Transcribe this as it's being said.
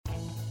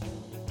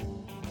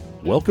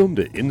Welcome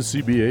to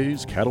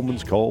NCBA's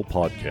Cattlemen's Call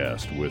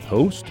podcast with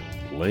host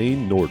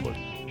Lane Nordland.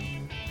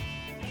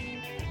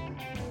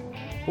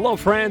 Hello,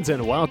 friends,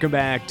 and welcome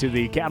back to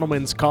the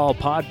Cattlemen's Call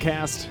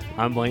podcast.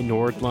 I'm Lane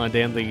Nordland,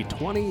 and the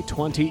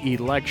 2020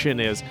 election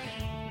is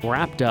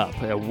wrapped up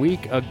a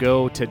week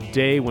ago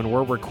today. When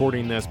we're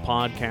recording this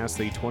podcast,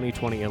 the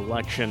 2020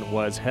 election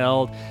was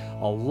held.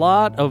 A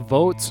lot of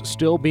votes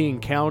still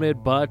being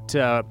counted, but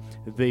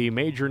the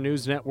major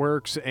news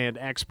networks and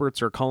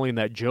experts are calling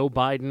that Joe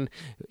Biden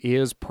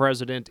is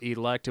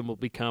president-elect and will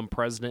become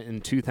president in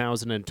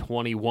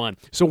 2021.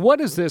 So what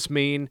does this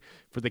mean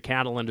for the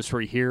cattle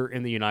industry here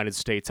in the United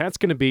States? That's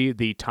going to be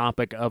the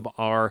topic of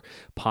our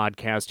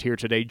podcast here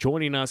today.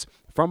 Joining us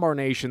from our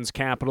nation's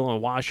capital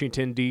in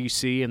Washington,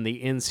 D.C., and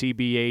the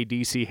NCBA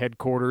D.C.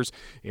 headquarters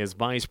is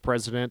Vice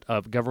President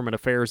of Government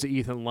Affairs,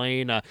 Ethan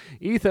Lane.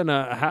 Ethan,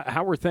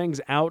 how are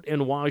things out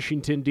in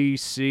Washington,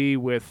 D.C.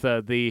 with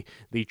the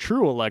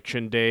true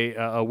election day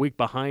a week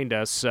behind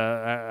us?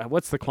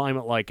 What's the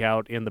climate like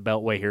out in the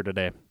Beltway here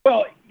today?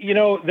 Well, you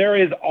know, there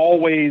is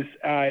always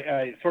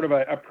sort of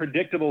a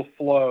predictable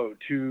flow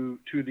to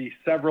the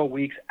several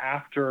weeks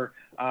after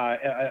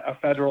a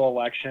federal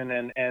election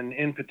and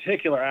in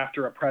particular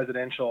after a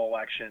presidential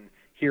election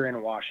here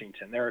in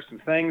Washington. There are some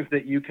things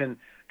that you can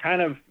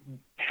kind of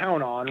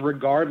count on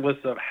regardless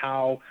of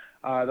how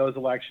those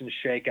elections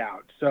shake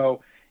out.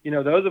 So, you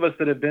know, those of us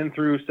that have been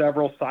through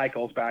several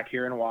cycles back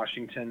here in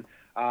Washington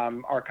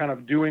are kind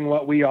of doing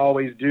what we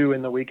always do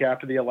in the week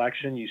after the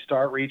election. You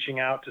start reaching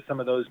out to some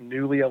of those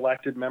newly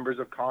elected members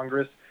of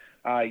Congress.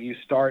 You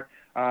start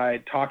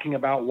talking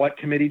about what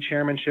committee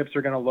chairmanships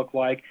are going to look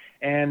like.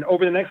 And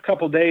over the next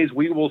couple of days,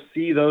 we will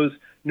see those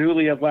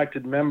newly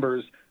elected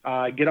members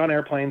get on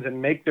airplanes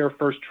and make their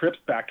first trips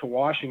back to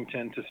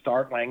Washington to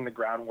start laying the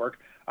groundwork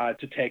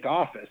to take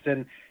office.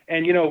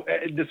 And you know,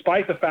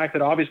 despite the fact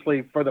that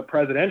obviously for the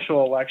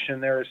presidential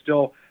election, there is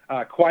still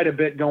quite a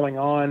bit going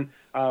on,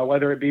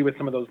 whether it be with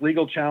some of those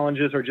legal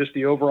challenges or just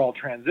the overall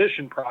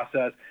transition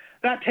process,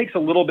 that takes a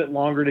little bit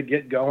longer to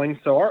get going.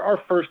 So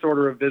our first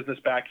order of business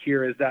back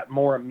here is that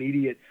more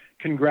immediate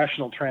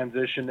congressional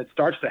transition that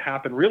starts to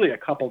happen really a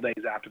couple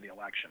days after the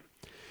election.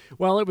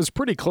 Well, it was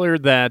pretty clear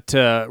that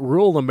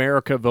rural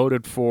America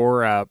voted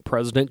for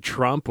President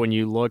Trump when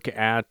you look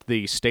at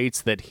the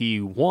states that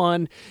he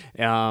won,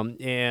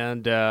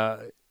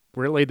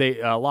 really,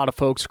 a lot of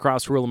folks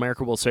across rural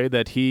America will say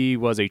that he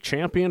was a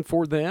champion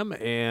for them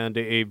and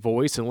a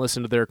voice and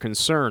listen to their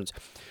concerns.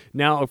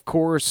 Now, of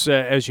course,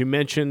 as you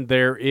mentioned,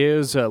 there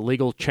is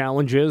legal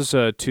challenges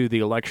to the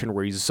election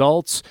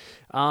results.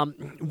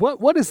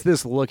 What is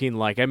this looking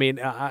like? I mean,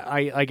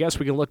 I guess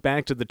we can look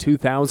back to the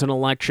 2000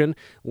 election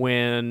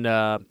when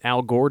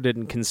Al Gore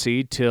didn't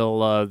concede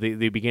till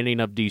the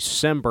beginning of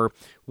December.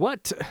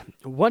 What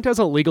does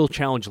a legal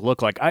challenge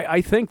look like?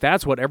 I think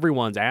that's what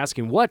everyone's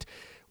asking. What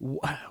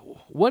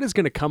is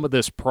going to come of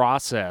this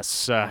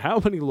process?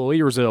 How many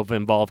lawyers have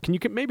involved? Can you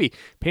maybe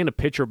paint a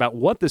picture about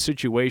what the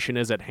situation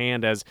is at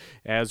hand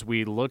as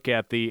we look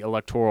at the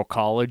Electoral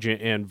College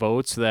and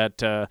votes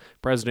that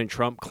President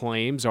Trump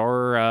claims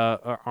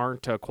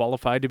aren't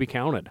qualified to be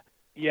counted?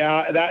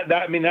 Yeah,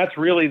 I mean, that's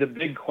really the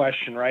big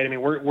question, right? I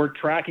mean, we're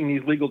tracking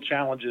these legal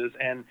challenges,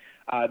 and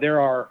there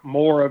are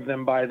more of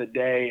them by the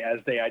day as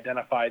they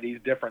identify these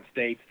different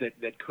states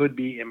that could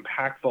be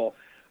impactful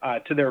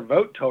to their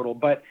vote total.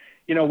 But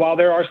you know, while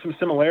there are some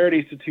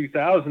similarities to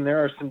 2000,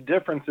 there are some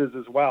differences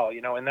as well.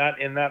 You know, in that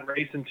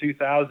race in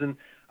 2000,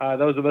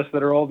 those of us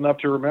that are old enough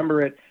to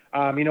remember it,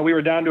 you know, we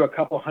were down to a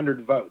couple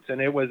hundred votes,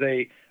 and it was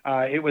a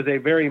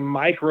very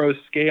micro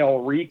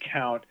scale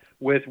recount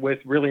with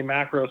really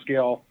macro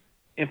scale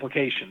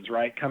implications,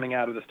 right, coming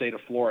out of the state of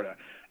Florida.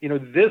 You know,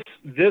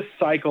 this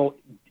cycle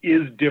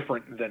is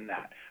different than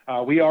that.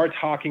 We are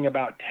talking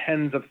about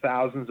tens of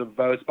thousands of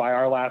votes by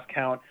our last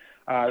count.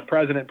 The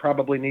president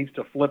probably needs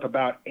to flip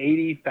about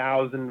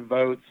 80,000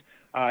 votes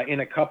in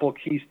a couple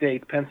key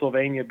states,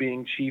 Pennsylvania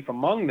being chief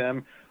among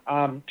them,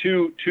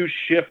 to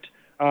shift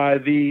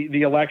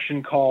the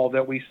election call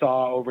that we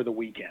saw over the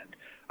weekend.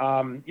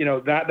 You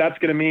know, that's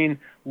going to mean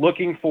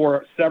looking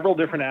for several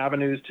different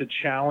avenues to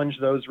challenge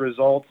those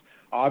results.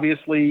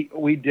 Obviously,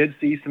 we did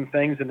see some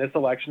things in this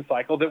election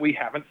cycle that we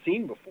haven't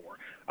seen before.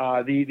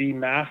 The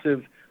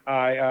massive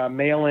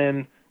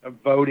mail-in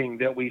voting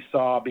that we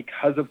saw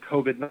because of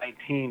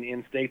COVID-19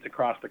 in states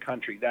across the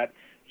country, that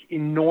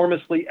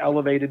enormously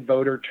elevated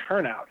voter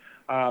turnout,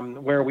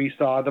 where we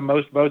saw the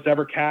most votes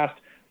ever cast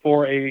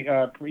for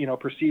a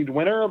perceived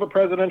winner of a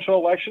presidential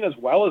election, as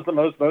well as the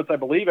most votes, I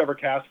believe, ever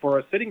cast for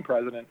a sitting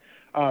president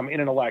in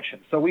an election.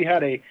 So we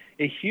had a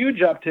huge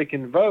uptick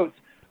in votes,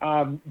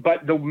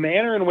 but the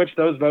manner in which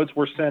those votes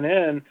were sent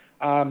in,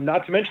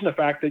 not to mention the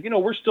fact that, you know,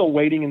 we're still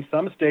waiting in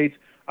some states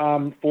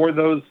for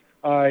those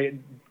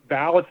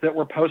ballots that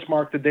were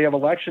postmarked the day of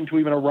election to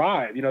even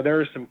arrive. You know,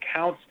 there are some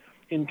counts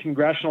in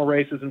congressional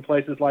races in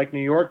places like New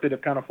York that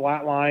have kind of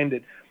flatlined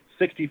at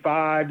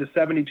 65 to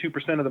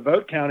 72% of the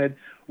vote counted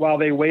while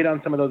they wait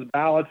on some of those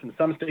ballots. In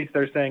some states,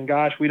 they're saying,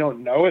 gosh, we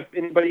don't know if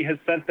anybody has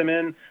sent them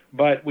in,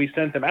 but we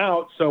sent them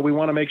out. So we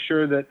want to make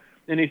sure that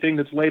anything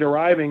that's late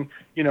arriving,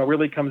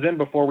 really comes in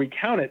before we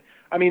count it.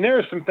 I mean, there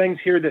are some things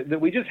here that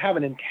we just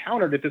haven't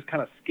encountered at this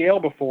kind of scale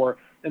before,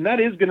 and that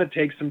is going to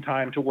take some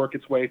time to work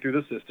its way through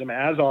the system,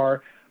 as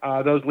are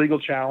those legal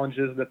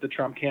challenges that the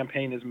Trump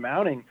campaign is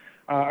mounting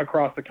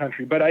across the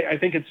country. But I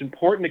think it's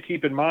important to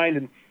keep in mind,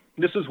 and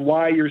this is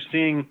why you're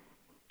seeing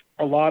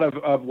a lot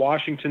of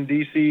Washington,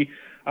 D.C.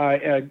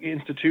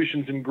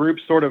 Institutions and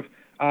groups sort of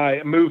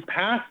move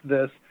past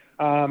this.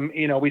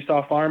 We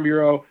saw Farm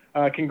Bureau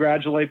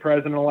congratulate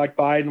President-elect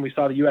Biden. We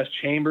saw the U.S.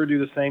 Chamber do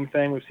the same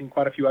thing. We've seen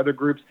quite a few other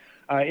groups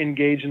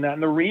engage in that.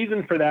 And the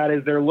reason for that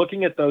is they're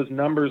looking at those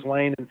numbers,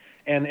 Lane,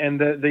 and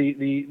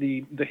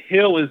the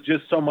hill is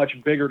just so much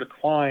bigger to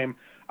climb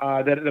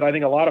that I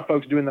think a lot of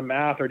folks doing the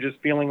math are just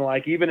feeling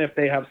like even if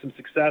they have some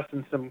success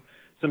in some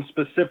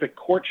specific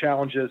court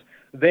challenges,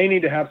 they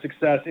need to have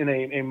success in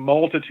a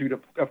multitude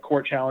of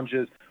court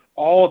challenges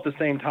all at the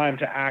same time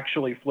to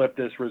actually flip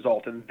this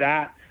result. And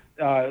that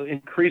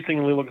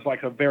increasingly looks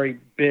like a very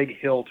big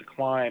hill to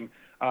climb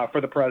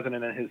for the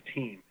president and his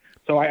team.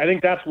 So I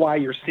think that's why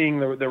you're seeing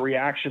the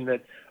reaction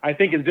that I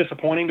think is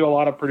disappointing to a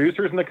lot of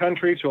producers in the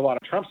country, to a lot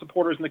of Trump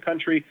supporters in the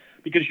country,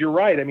 because you're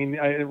right. I mean,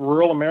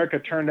 rural America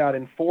turned out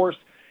in force.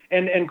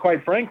 And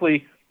quite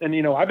frankly, and,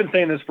 I've been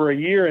saying this for a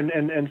year,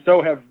 and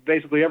so have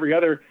basically every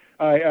other,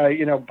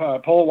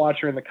 poll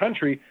watcher in the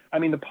country. I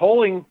mean, the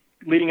polling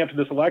leading up to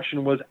this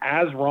election was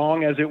as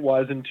wrong as it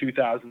was in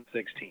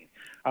 2016.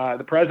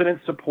 The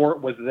president's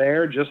support was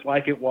there just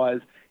like it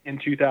was in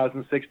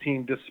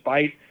 2016,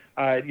 despite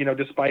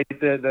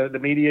the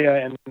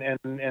media and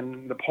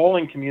the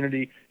polling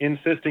community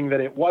insisting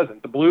that it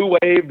wasn't. The blue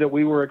wave that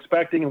we were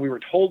expecting and we were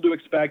told to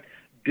expect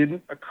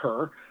didn't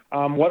occur.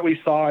 What we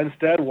saw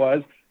instead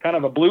was kind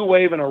of a blue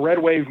wave and a red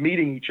wave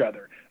meeting each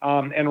other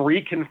and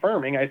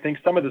reconfirming, I think,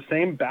 some of the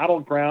same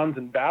battlegrounds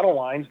and battle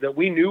lines that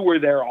we knew were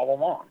there all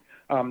along.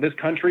 This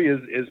country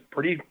is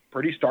pretty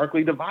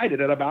starkly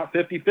divided at about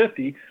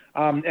 50-50,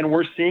 and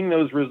we're seeing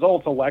those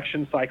results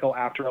election cycle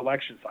after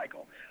election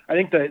cycle. I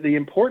think the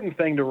important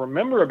thing to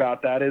remember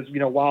about that is,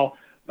 while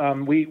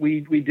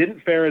we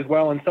didn't fare as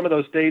well in some of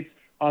those states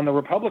on the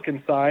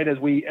Republican side as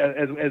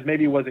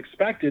maybe was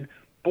expected,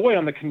 boy,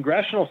 on the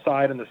congressional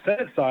side and the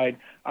Senate side,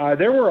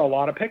 there were a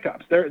lot of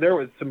pickups. There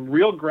was some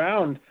real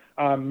ground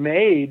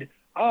made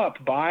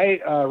up by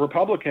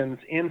Republicans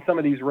in some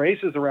of these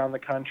races around the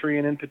country,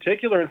 and in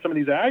particular in some of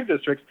these ag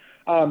districts.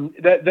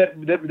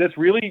 That's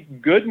really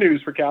good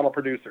news for cattle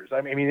producers.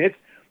 I mean, it's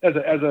as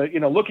a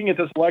looking at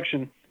this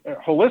election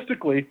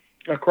holistically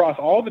across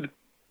all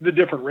the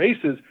different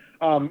races.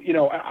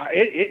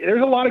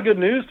 There's a lot of good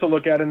news to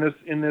look at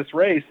in this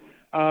race.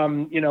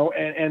 And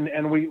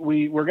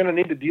we're going to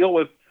need to deal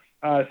with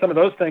some of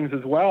those things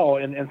as well,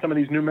 and some of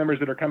these new members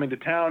that are coming to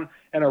town,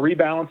 and a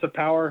rebalance of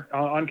power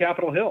on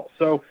Capitol Hill.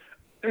 So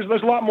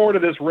there's a lot more to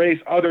this race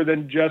other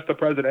than just the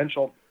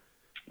presidential,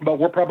 but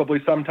we're probably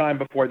sometime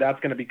before that's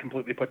going to be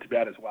completely put to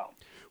bed as well.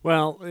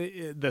 Well,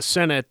 the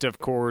Senate, of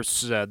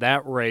course,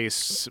 that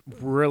race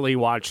really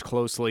watched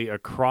closely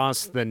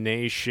across the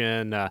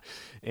nation.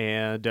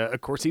 And, of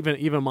course,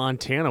 even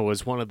Montana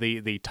was one of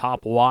the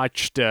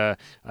top-watched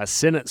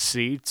Senate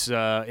seats.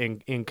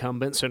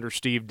 Incumbent Senator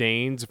Steve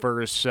Daines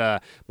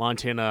versus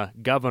Montana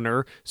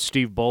Governor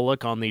Steve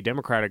Bullock on the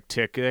Democratic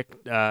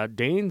ticket.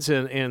 Daines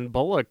and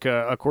Bullock,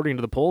 according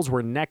to the polls,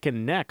 were neck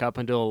and neck up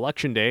until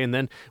Election Day. And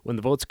then when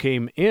the votes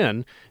came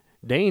in,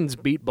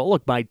 Daines beat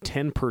Bullock by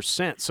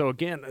 10%. So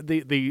again,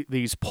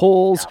 these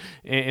polls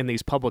and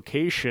these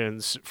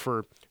publications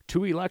for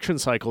 2 election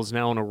cycles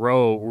now in a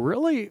row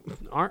really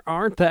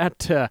aren't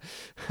that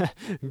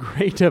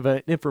great of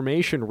an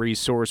information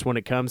resource when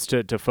it comes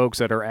to folks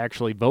that are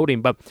actually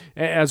voting. But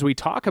as we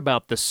talk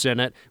about the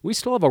Senate, we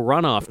still have a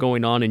runoff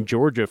going on in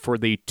Georgia for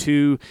the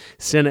 2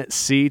 Senate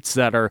seats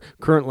that are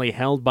currently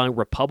held by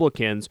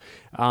Republicans.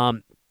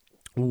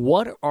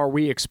 What are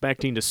we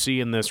expecting to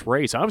see in this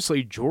race?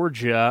 Obviously,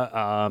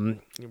 Georgia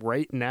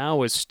right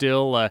now is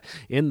still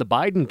in the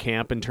Biden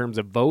camp in terms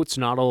of votes.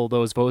 Not all of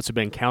those votes have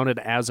been counted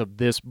as of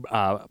this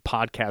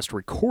podcast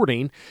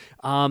recording.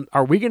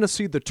 Are we going to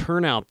see the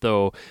turnout,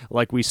 though,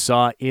 like we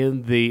saw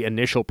in the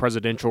initial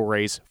presidential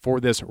race for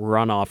this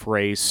runoff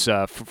race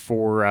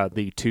for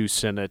the 2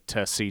 Senate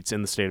seats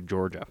in the state of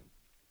Georgia?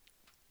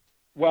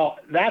 Well,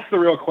 that's the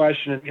real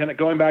question. And kind of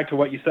going back to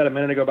what you said a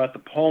minute ago about the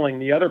polling,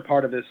 the other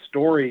part of this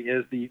story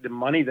is the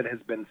money that has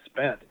been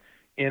spent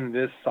in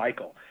this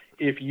cycle.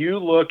 If you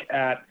look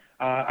at,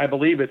 I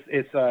believe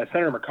it's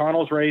Senator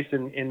McConnell's race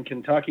in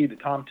Kentucky, the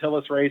Tom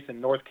Tillis race in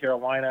North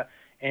Carolina,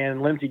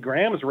 and Lindsey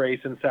Graham's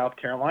race in South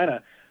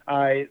Carolina,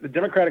 the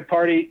Democratic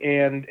Party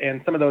and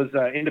some of those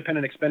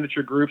independent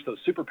expenditure groups, those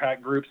super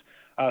PAC groups,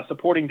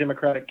 supporting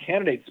Democratic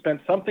candidates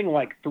spent something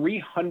like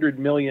 $300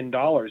 million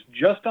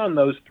just on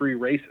those 3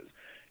 races,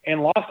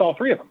 and lost all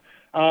 3 of them.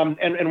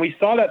 And we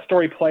saw that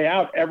story play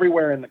out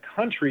everywhere in the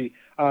country.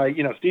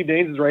 Steve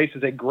Daines' race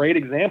is a great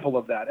example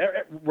of that.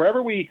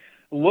 Wherever we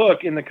look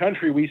in the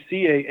country, we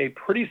see a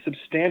pretty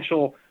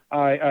substantial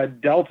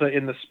delta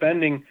in the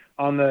spending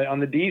on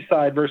the D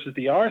side versus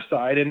the R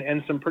side,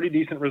 and some pretty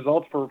decent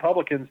results for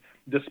Republicans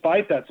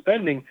despite that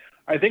spending,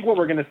 I think what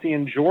we're going to see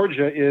in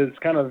Georgia is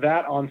kind of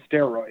that on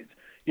steroids.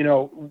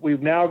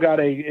 We've now got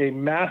a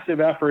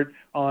massive effort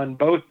on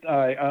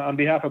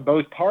behalf of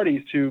both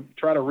parties to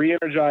try to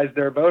re-energize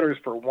their voters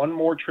for one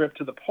more trip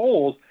to the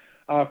polls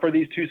for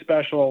these two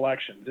special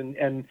elections.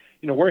 And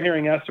we're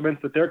hearing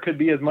estimates that there could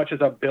be as much as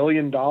 $1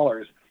 billion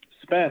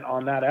spent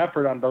on that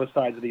effort on both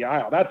sides of the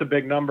aisle. That's a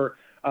big number.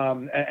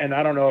 And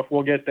I don't know if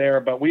we'll get there,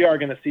 but we are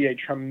going to see a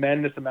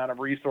tremendous amount of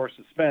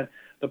resources spent.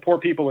 The poor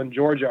people in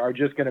Georgia are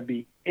just going to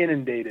be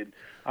inundated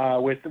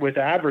with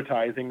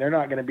advertising. They're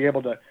not going to be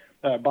able to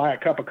buy a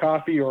cup of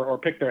coffee or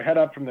pick their head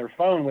up from their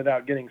phone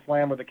without getting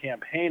slammed with a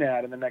campaign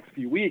ad in the next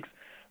few weeks.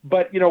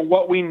 But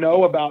what we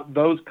know about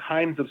those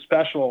kinds of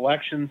special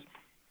elections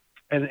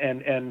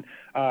and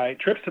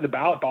trips to the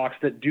ballot box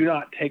that do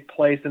not take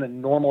place in a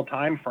normal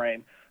time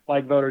frame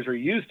like voters are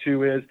used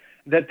to is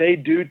that they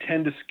do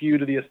tend to skew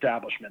to the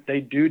establishment. They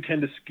do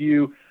tend to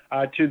skew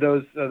to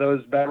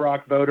those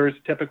bedrock voters,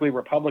 typically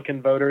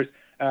Republican voters,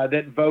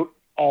 that vote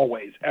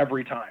always,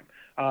 every time.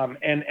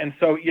 And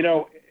so,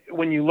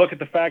 when you look at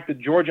the fact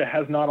that Georgia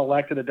has not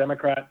elected a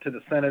Democrat to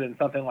the Senate in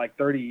something like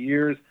 30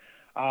 years,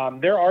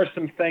 there are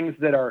some things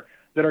that are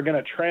going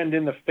to trend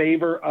in the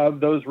favor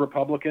of those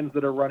Republicans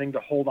that are running to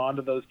hold on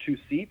to those two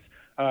seats,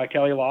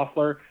 Kelly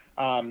Loeffler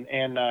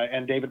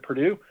and David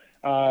Perdue.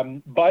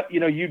 But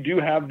you do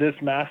have this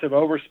massive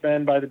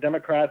overspend by the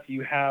Democrats.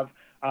 You have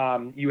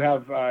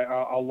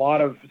a lot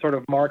of sort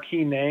of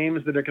marquee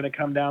names that are going to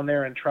come down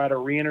there and try to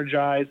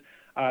re-energize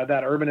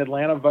that urban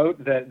Atlanta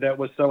vote that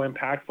was so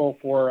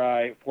impactful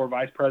for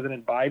Vice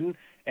President Biden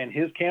and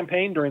his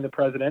campaign during the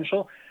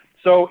presidential.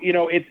 So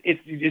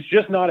it's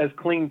just not as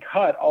clean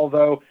cut.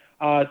 Although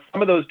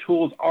some of those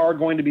tools are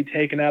going to be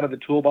taken out of the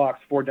toolbox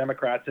for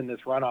Democrats in this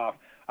runoff.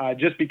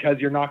 Just because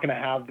you're not going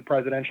to have the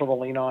presidential to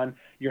lean on,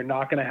 you're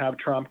not going to have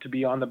Trump to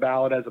be on the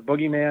ballot as a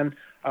boogeyman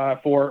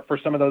for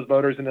some of those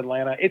voters in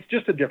Atlanta. It's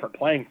just a different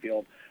playing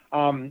field.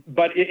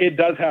 But it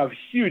does have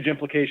huge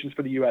implications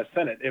for the U.S.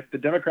 Senate. If the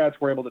Democrats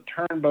were able to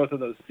turn both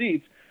of those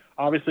seats,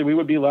 obviously we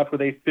would be left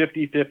with a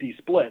 50-50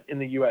 split in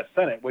the U.S.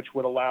 Senate, which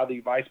would allow the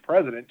vice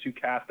president to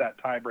cast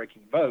that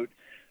tie-breaking vote.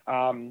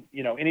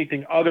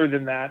 Anything other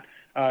than that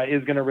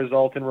is going to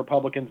result in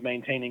Republicans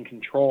maintaining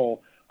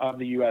control of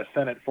the U.S.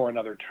 Senate for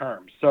another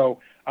term. So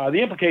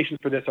the implications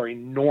for this are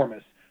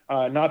enormous,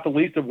 not the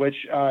least of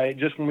which,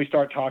 just when we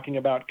start talking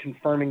about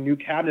confirming new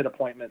cabinet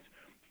appointments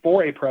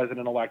for a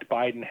President-elect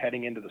Biden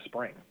heading into the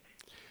spring.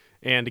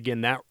 And again,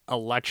 that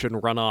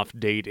election runoff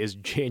date is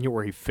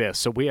January 5th.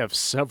 So we have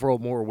several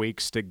more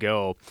weeks to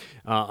go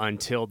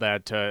until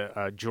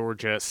that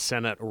Georgia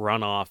Senate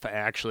runoff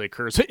actually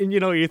occurs. And,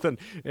 Ethan,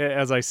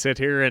 as I sit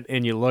here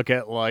and you look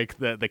at like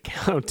the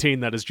counting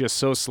that is just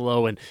so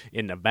slow in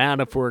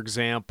Nevada, for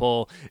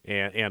example,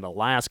 and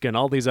Alaska and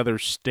all these other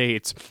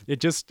states, it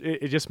just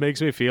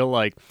makes me feel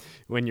like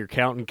when you're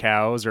counting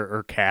cows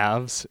or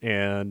calves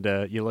and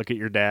you look at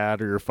your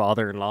dad or your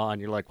father-in-law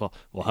and you're like, well,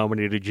 how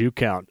many did you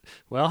count?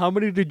 Well, how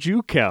many did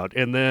you count?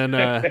 And then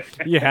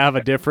you have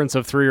a difference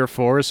of 3 or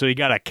 4, so you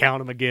got to count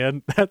them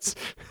again.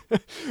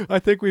 I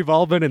think we've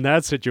all been in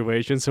that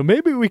situation. So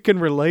maybe we can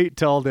relate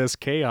to all this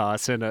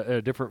chaos in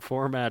a different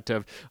format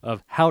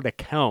of how to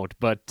count.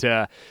 But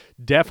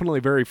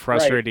definitely very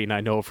frustrating, right.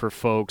 I know, for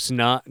folks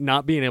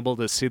not being able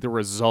to see the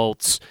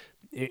results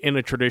in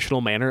a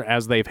traditional manner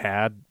as they've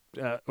had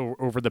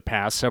over the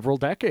past several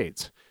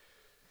decades.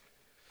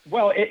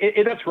 Well,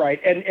 that's right.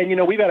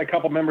 And we've had a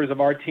couple members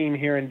of our team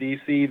here in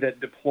D.C. that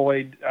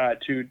deployed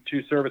to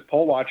serve as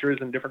poll watchers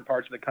in different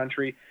parts of the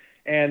country.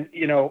 And,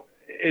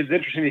 it's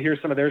interesting to hear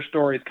some of their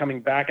stories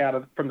coming back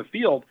from the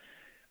field.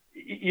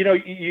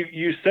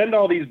 You send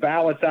all these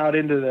ballots out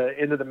into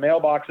the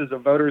mailboxes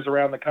of voters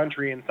around the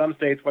country in some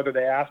states, whether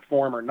they asked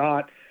for them or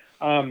not.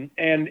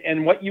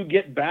 And what you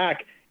get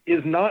back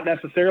is not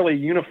necessarily a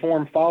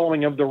uniform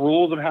following of the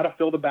rules of how to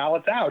fill the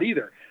ballots out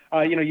either.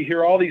 You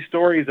hear all these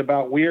stories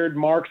about weird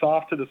marks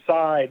off to the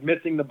side,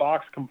 missing the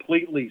box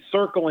completely,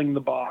 circling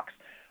the box,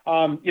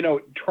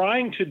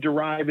 trying to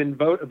derive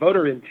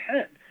voter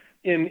intent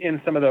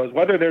in some of those,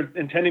 whether they're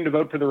intending to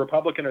vote for the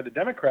Republican or the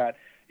Democrat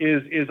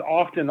is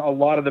often a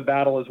lot of the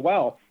battle as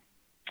well.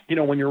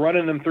 When you're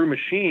running them through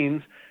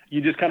machines,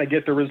 you just kind of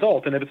get the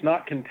result. And if it's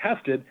not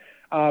contested,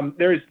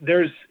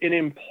 there's an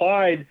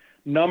implied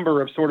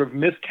number of sort of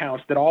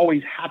miscounts that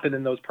always happen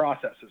in those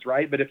processes,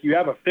 right? But if you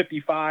have a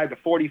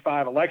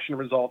 55-45 election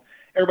result,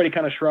 everybody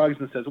kind of shrugs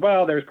and says,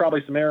 well, there's probably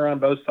some error on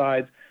both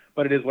sides,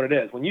 but it is what it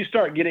is. When you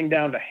start getting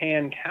down to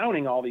hand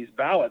counting all these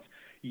ballots,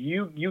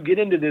 you get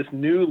into this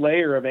new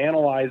layer of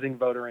analyzing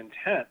voter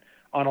intent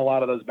on a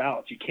lot of those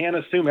ballots. You can't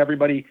assume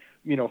everybody,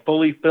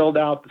 fully filled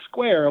out the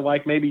square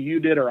like maybe you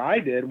did or I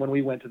did when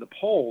we went to the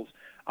polls.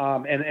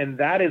 And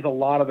that is a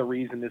lot of the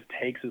reason this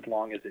takes as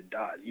long as it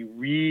does. You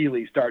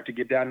really start to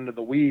get down into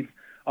the weeds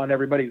on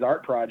everybody's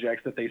art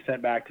projects that they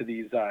sent back to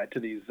these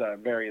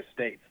various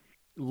states.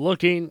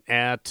 Looking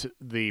at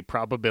the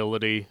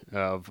probability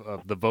of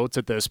the votes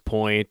at this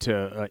point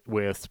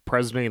with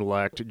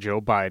President-elect Joe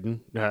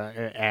Biden,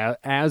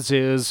 as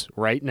is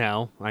right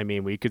now, I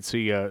mean, we could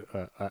see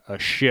a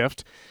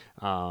shift.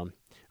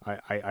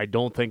 I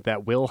don't think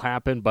that will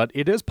happen, but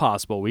it is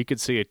possible. We could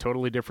see a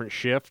totally different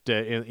shift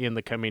in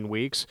the coming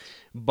weeks.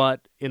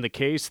 But in the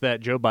case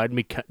that Joe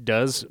Biden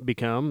does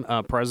become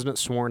president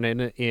sworn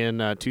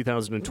in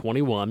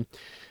 2021,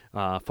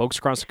 folks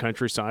across the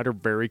countryside are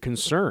very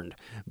concerned.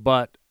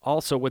 But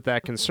also with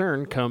that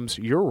concern comes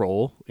your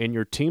role and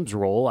your team's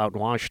role out in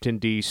Washington,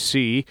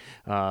 D.C.,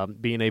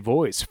 being a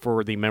voice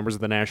for the members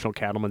of the National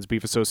Cattlemen's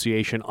Beef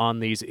Association on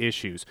these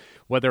issues.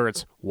 Whether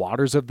it's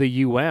waters of the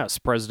U.S.,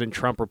 President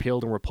Trump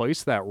repealed and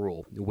replaced that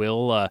rule.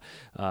 Will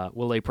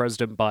a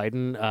President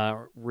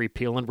Biden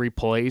repeal and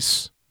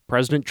replace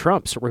President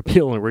Trump's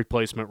repeal and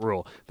replacement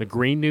rule, the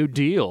Green New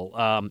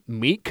Deal,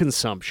 meat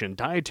consumption,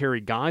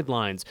 dietary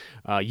guidelines,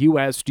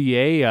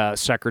 USDA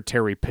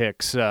secretary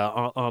picks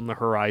on the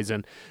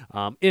horizon,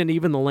 and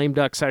even the lame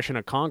duck session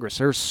of Congress?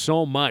 There's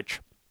so much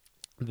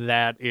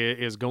that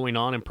is going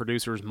on in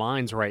producers'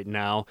 minds right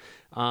now.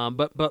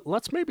 But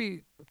let's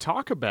maybe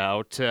talk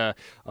about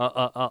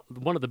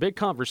one of the big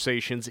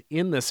conversations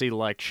in this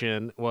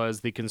election was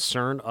the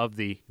concern of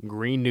the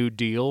Green New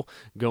Deal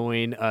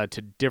going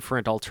to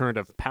different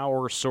alternative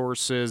power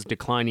sources,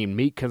 declining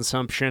meat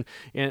consumption.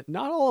 And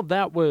not all of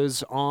that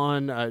was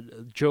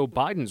on Joe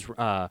Biden's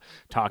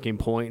talking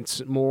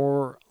points,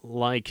 more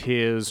like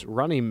his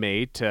running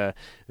mate,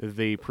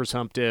 the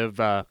presumptive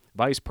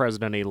Vice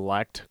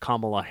President-elect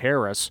Kamala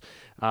Harris.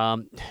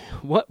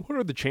 What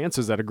are the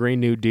chances that a Green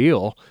New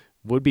Deal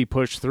would be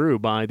pushed through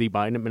by the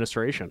Biden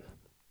administration?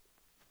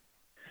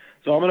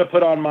 So I'm going to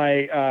put on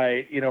my,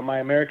 my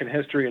American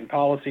history and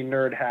policy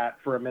nerd hat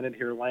for a minute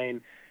here,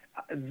 Lane.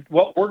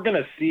 What we're going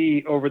to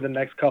see over the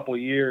next couple of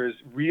years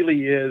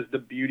really is the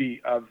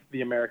beauty of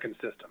the American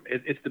system.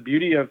 It's the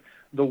beauty of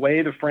the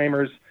way the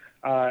framers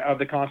of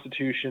the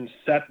Constitution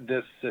set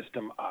this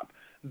system up.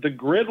 The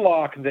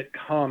gridlock that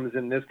comes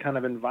in this kind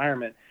of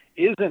environment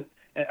isn't,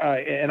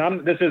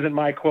 this isn't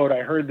my quote,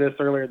 I heard this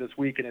earlier this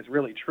week and it's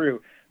really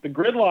true. The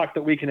gridlock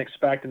that we can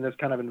expect in this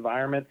kind of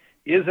environment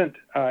isn't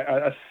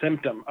a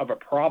symptom of a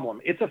problem.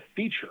 It's a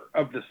feature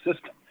of the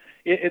system.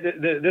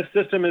 This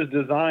system is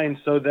designed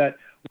so that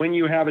when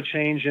you have a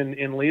change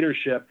in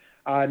leadership,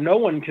 no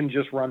one can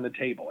just run the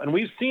table. And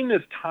we've seen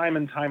this time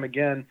and time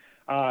again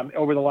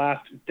over the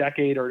last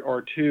decade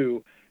or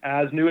two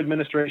as new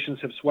administrations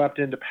have swept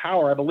into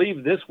power. I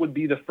believe this would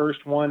be the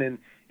first one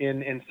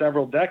in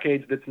several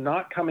decades that's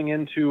not coming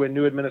into a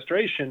new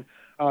administration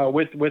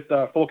with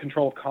full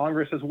control of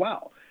Congress as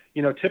well.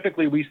 You know,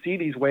 typically we see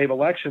these wave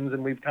elections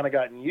and we've kind of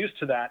gotten used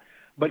to that,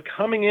 but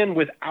coming in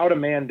without a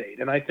mandate.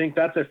 And I think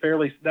that's a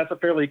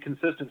fairly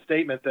consistent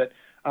statement that,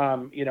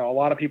 a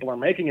lot of people are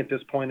making at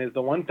this point. Is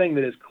the one thing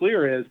that is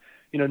clear is,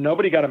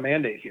 nobody got a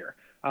mandate here.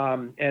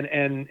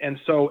 And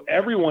so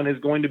everyone is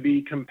going to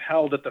be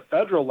compelled at the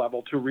federal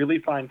level to really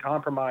find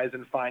compromise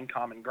and find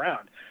common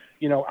ground.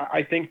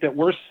 I think that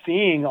we're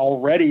seeing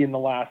already in the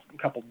last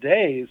couple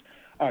days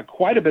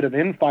quite a bit of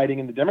infighting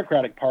in the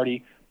Democratic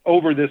Party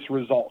over this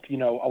result.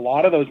 A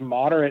lot of those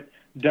moderate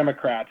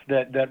Democrats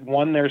that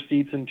won their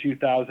seats in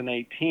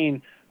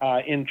 2018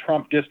 in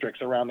Trump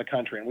districts around the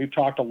country, and we've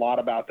talked a lot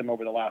about them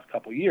over the last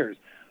couple of years.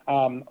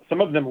 Some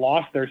of them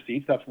lost their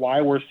seats. That's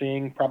why we're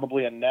seeing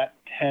probably a net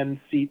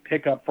 10-seat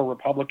pickup for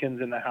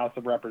Republicans in the House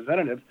of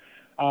Representatives.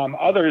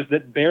 Others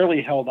that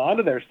barely held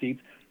onto their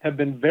seats have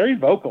been very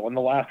vocal in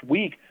the last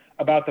week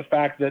about the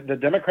fact that the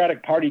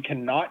Democratic Party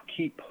cannot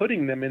keep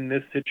putting them in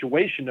this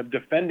situation of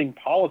defending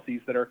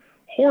policies that are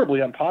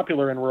horribly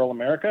unpopular in rural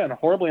America and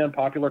horribly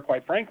unpopular,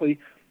 quite frankly,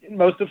 in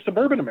most of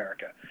suburban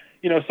America.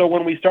 So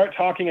when we start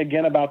talking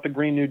again about the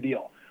Green New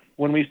Deal,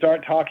 when we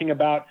start talking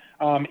about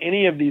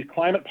any of these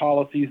climate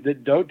policies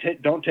that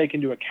don't take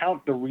into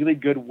account the really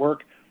good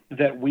work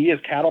that we as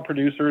cattle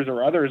producers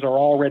or others are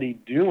already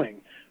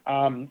doing,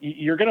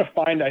 you're going to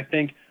find, I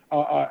think,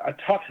 a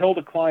tough hill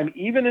to climb,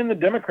 even in the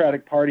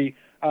Democratic Party,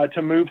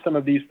 to move some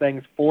of these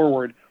things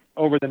forward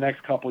over the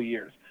next couple of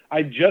years.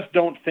 I just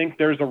don't think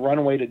there's a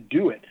runway to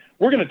do it.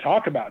 We're going to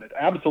talk about it.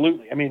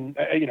 Absolutely. I mean,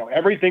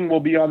 everything will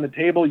be on the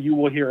table. You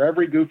will hear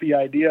every goofy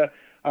idea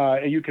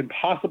you can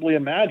possibly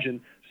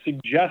imagine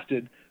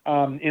suggested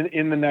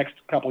in the next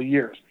couple of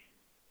years.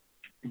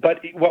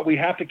 But what we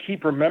have to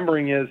keep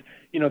remembering is,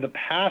 the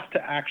path to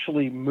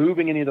actually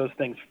moving any of those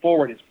things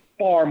forward is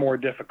far more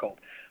difficult.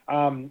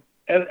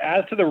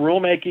 As to the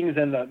rulemakings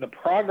and the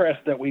progress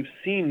that we've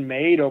seen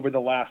made over the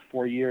last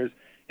 4 years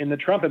in the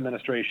Trump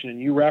administration,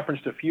 and you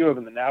referenced a few of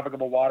them, the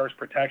Navigable Waters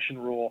Protection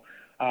Rule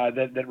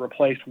that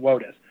replaced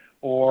WOTUS,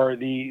 or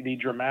the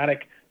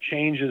dramatic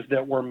changes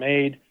that were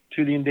made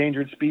to the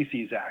Endangered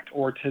Species Act,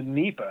 or to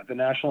NEPA, the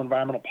National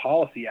Environmental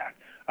Policy Act,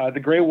 the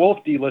gray wolf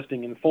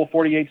delisting and full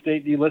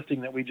 48-state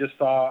delisting that we just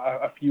saw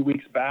a few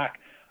weeks back.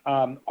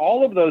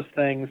 All of those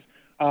things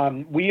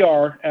we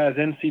are, as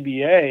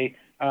NCBA,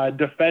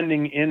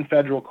 defending in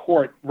federal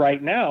court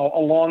right now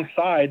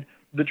alongside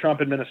the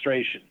Trump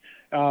administration.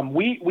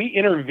 We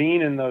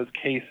intervene in those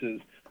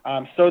cases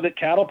so that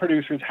cattle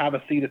producers have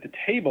a seat at the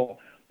table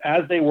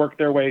as they work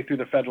their way through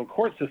the federal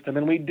court system.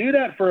 And we do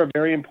that for a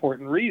very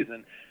important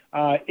reason.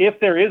 If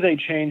there is a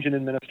change in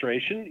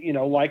administration,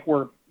 like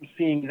we're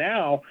seeing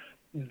now,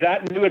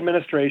 that new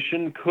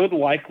administration could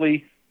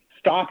likely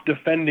stop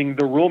defending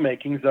the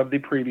rulemakings of the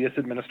previous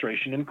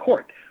administration in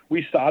court.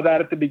 We saw that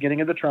at the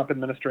beginning of the Trump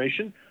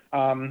administration,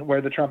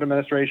 where the Trump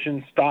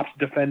administration stopped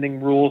defending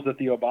rules that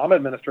the Obama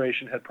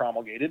administration had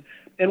promulgated,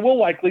 and we'll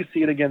likely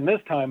see it again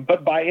this time.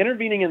 But by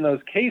intervening in those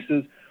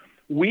cases,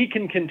 we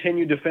can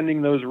continue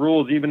defending those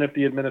rules even if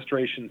the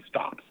administration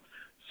stops.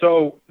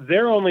 So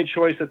their only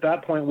choice at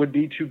that point would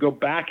be to go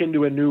back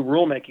into a new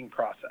rulemaking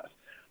process.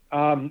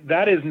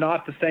 That is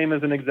not the same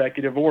as an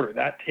executive order.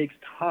 That takes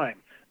time.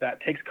 That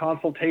takes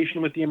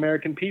consultation with the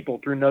American people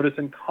through notice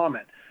and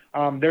comment.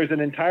 There's an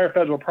entire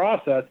federal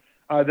process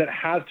that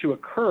has to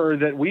occur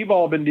that we've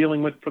all been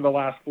dealing with for the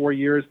last 4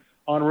 years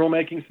on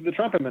rulemakings to the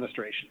Trump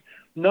administration.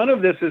 None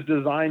of this is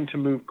designed to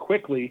move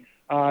quickly.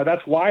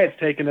 That's why it's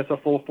taken us a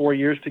full 4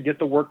 years to get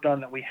the work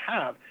done that we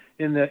have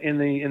in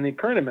the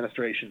current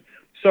administration.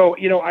 So,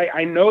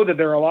 I know that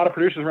there are a lot of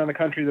producers around the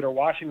country that are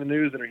watching the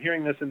news, that are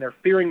hearing this, and they're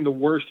fearing the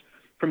worst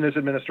from this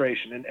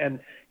administration. And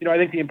I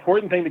think the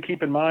important thing to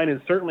keep in mind,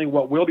 and certainly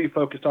what we'll be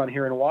focused on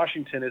here in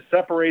Washington, is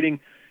separating,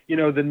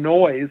 the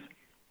noise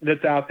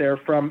that's out there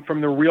from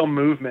the real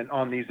movement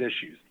on these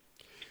issues.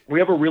 We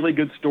have a really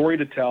good story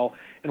to tell,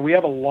 and we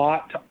have a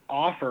lot to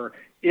offer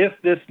if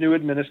this new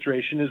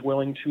administration is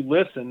willing to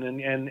listen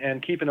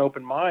and keep an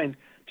open mind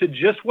to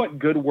just what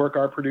good work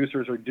our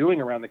producers are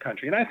doing around the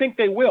country. And I think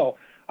they will.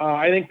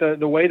 I think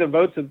the way the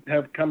votes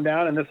have come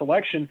down in this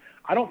election,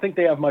 I don't think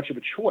they have much of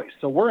a choice.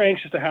 So we're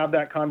anxious to have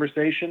that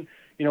conversation.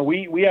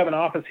 We have an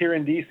office here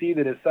in D.C.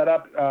 that is set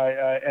up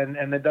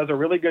and that does a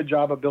really good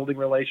job of building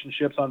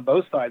relationships on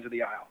both sides of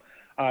the aisle.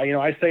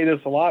 I say this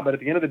a lot, but at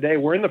the end of the day,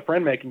 we're in the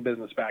friend-making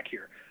business back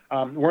here.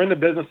 We're in the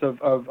business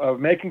of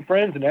making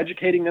friends and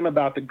educating them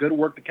about the good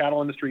work the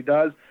cattle industry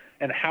does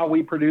and how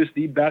we produce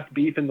the best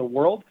beef in the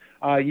world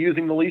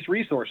using the least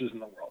resources in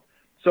the world.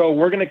 So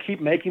we're going to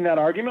keep making that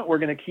argument. We're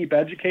going to keep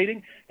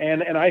educating.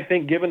 And I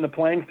think given the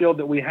playing field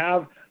that we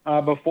have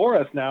before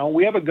us now,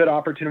 we have a good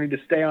opportunity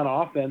to stay on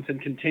offense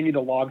and continue to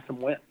log some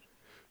wins.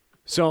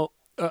 So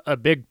a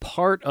big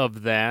part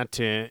of that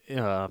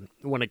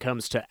when it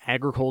comes to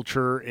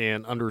agriculture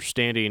and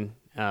understanding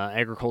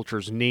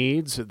agriculture's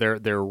needs,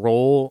 their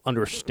role,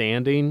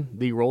 understanding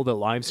the role that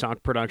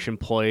livestock production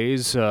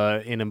plays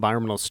in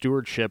environmental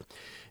stewardship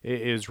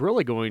is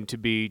really going to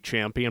be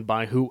championed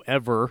by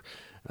whoever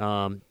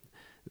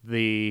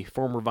the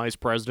former vice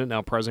president,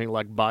 now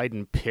President-elect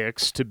Biden,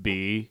 picks to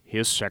be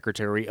his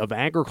Secretary of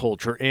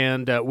Agriculture.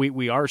 And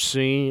we are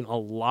seeing a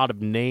lot of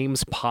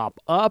names pop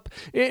up.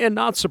 And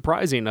not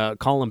surprising,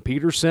 Colin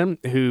Peterson,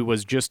 who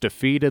was just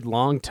defeated,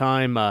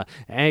 longtime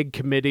Ag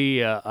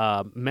Committee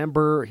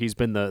member. He's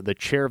been the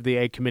chair of the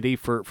Ag Committee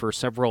for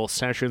several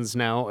sessions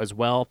now as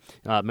well.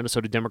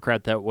 Minnesota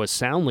Democrat that was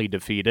soundly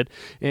defeated.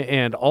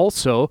 And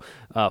also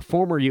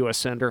former U.S.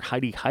 Senator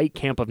Heidi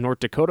Heitkamp of North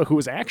Dakota, who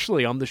was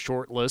actually on the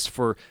short list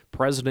for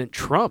President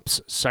Trump's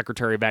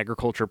Secretary of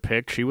Agriculture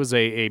pick. She was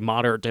a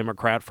moderate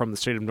Democrat from the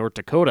state of North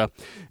Dakota.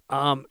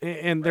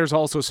 And there's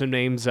also some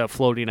names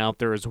floating out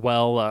there as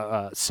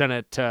well,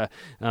 Senate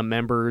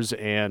members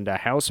and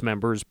House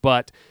members.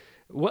 But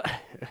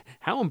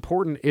how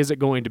important is it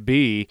going to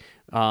be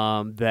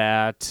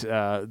that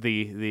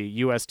the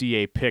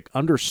USDA pick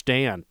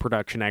understand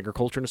production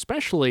agriculture, and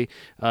especially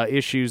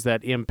issues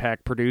that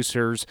impact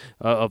producers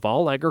of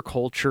all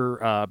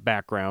agriculture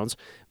backgrounds,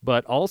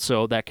 but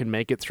also that can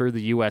make it through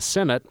the U.S.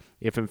 Senate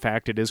if, in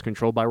fact, it is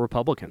controlled by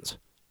Republicans?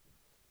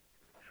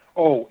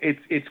 Oh,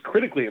 it's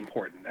critically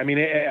important. I mean,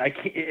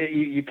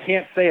 you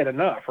can't say it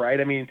enough, right?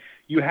 I mean,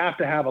 you have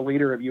to have a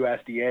leader of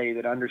USDA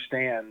that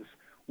understands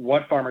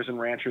what farmers and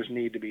ranchers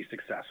need to be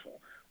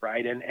successful,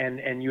 right?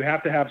 And you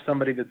have to have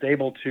somebody that's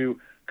able to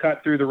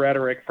cut through the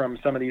rhetoric from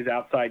some of these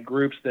outside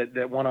groups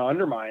that want to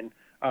undermine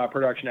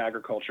production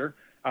agriculture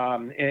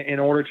in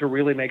order to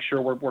really make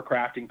sure we're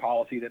crafting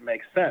policy that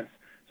makes sense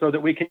so that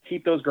we can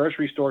keep those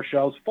grocery store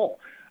shelves full.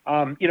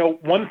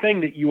 One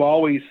thing that you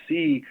always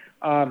see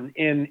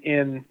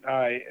in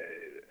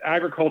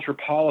agriculture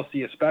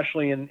policy,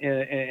 especially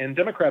in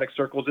Democratic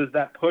circles, is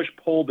that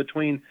push-pull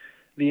between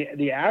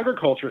the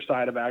agriculture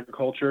side of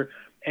agriculture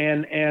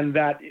and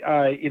that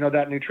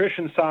that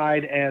nutrition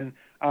side and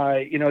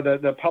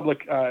the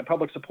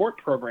public support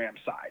program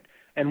side.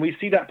 And we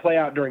see that play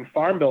out during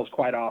farm bills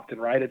quite often,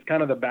 right? It's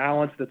kind of the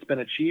balance that's been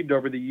achieved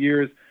over the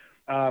years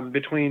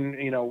between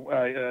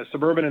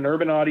suburban and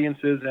urban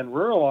audiences and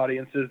rural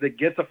audiences that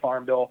gets a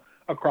farm bill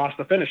across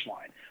the finish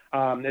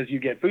line. As you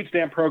get food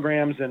stamp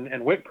programs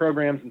and WIC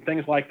programs and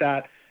things like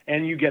that,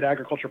 and you get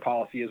agriculture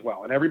policy as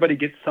well. And everybody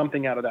gets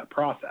something out of that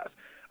process.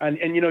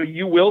 And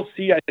you will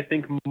see, I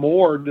think,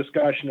 more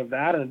discussion of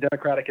that in a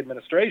Democratic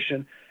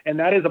administration, and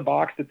that is a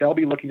box that they'll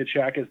be looking to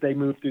check as they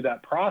move through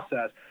that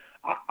process.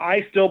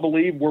 I still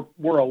believe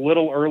we're a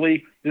little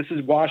early. This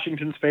is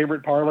Washington's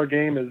favorite parlor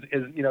game is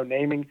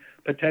naming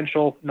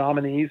potential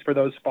nominees for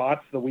those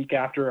spots the week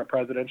after a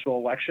presidential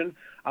election.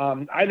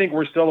 I think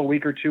we're still a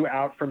week or two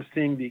out from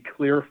seeing the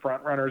clear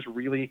frontrunners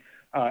really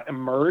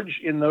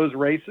emerge in those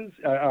races.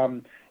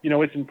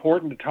 It's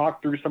important to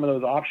talk through some of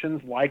those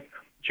options, like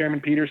Chairman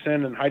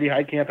Peterson and Heidi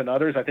Heitkamp and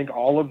others. I think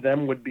all of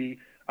them would be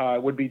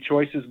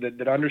choices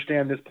that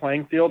understand this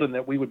playing field and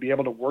that we would be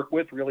able to work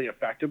with really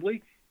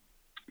effectively.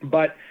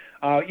 But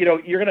you're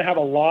going to have a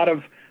lot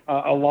of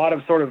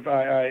sort of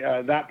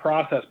that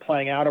process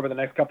playing out over the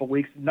next couple of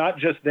weeks, not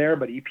just there,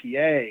 but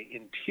EPA,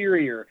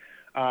 Interior,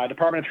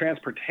 Department of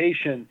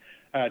Transportation,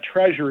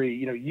 Treasury,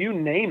 you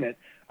name it.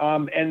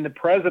 And the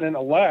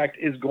president-elect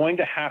is going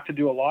to have to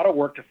do a lot of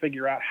work to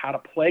figure out how to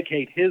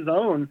placate his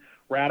own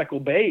radical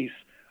base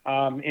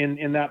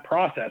in that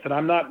process. And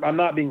I'm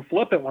not being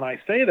flippant when I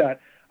say that.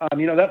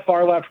 That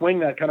far left wing,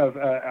 that kind of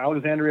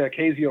Alexandria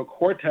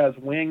Ocasio-Cortez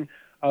wing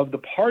of the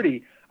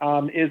party,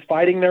 is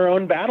fighting their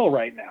own battle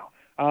right now.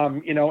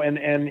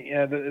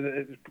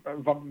 The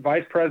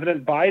Vice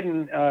President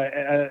Biden,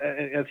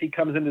 as he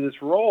comes into this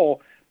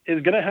role,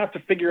 is going to have to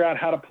figure out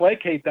how to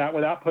placate that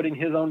without putting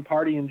his own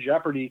party in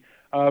jeopardy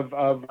of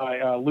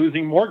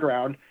losing more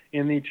ground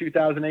in the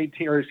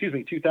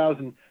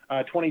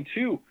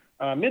 2022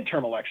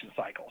 midterm election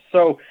cycle.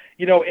 So,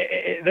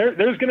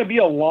 there's going to be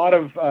a lot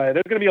of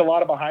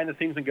behind the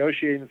scenes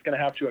negotiating that's going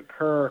to have to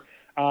occur.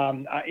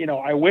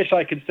 I wish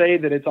I could say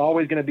that it's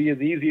always going to be as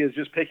easy as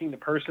just picking the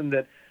person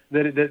that's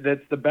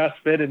the best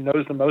fit and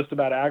knows the most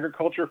about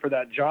agriculture for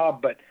that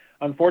job. But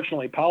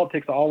unfortunately,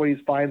 politics always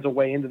finds a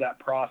way into that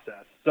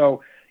process.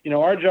 So,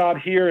 our job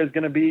here is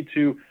going to be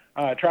to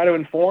try to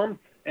inform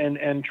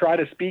and try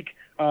to speak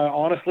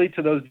honestly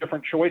to those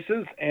different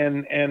choices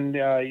and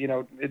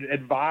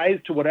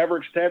advise to whatever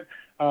extent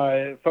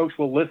folks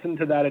will listen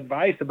to that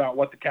advice about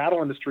what the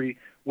cattle industry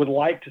would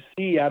like to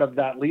see out of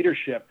that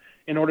leadership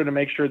in order to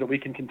make sure that we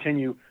can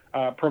continue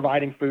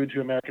providing food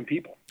to American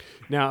people.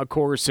 Now, of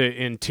course,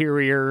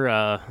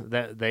 Interior,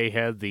 that they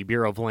had the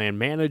Bureau of Land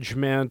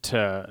Management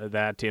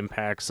that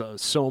impacts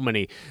so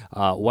many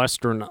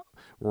Western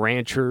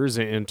ranchers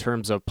in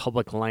terms of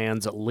public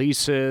lands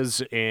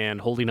leases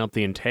and holding up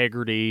the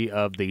integrity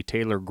of the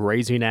Taylor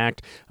Grazing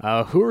Act.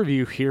 Who are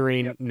you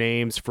hearing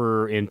names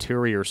for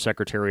Interior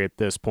Secretary at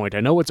this point? I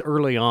know it's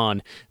early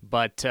on,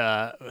 but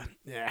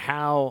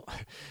how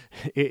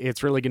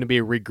it's really going to be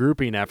a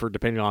regrouping effort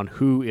depending on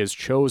who is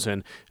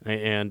chosen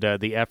and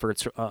the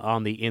efforts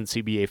on the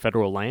NCBA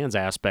federal lands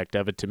aspect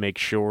of it to make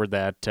sure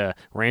that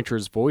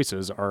ranchers'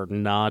 voices are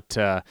not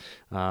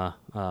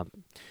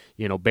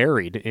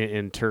buried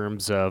in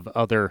terms of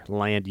other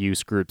land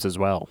use groups as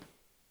well.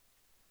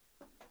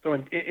 So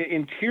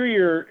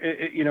Interior,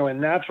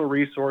 and natural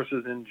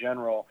resources in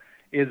general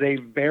is a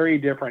very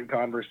different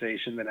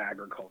conversation than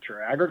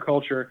agriculture.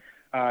 Agriculture,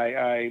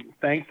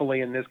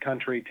 thankfully in this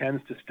country,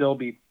 tends to still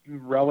be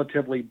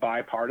relatively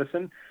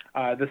bipartisan.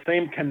 The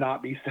same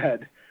cannot be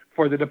said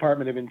for the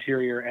Department of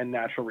Interior and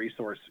natural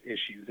resource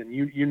issues. And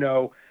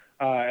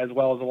as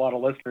well as a lot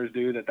of listeners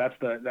do, that's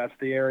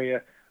the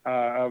area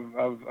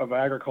of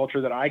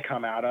agriculture that I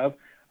come out of.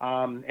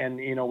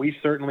 We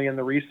certainly in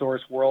the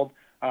resource world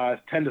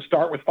tend to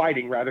start with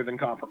fighting rather than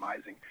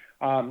compromising.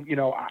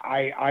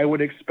 I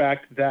would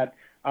expect that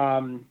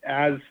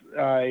as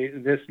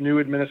this new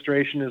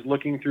administration is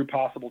looking through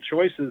possible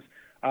choices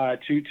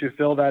to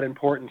fill that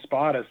important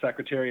spot as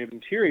Secretary of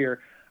Interior,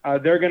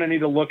 they're going to need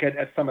to look at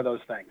some of those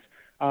things.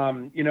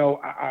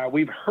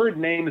 We've heard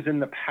names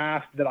in the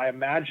past that I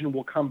imagine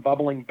will come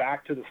bubbling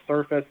back to the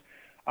surface.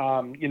 There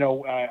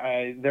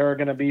are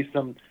going to be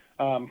some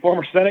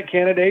former Senate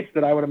candidates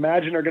that I would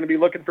imagine are going to be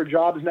looking for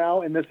jobs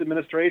now in this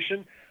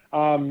administration.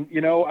 Governor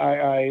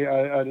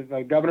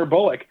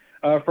Bullock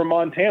from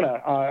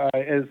Montana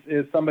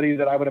is somebody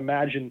that I would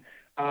imagine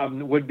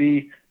would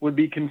be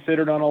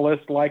considered on a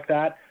list like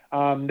that.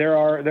 There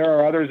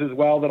are others as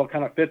well that'll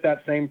kind of fit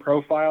that same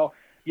profile.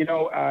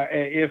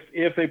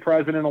 If a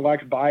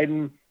president-elect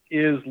Biden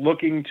is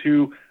looking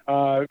to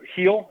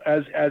heal,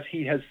 as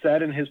he has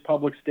said in his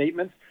public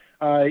statements,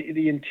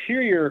 the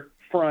Interior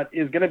front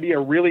is going to be a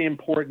really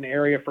important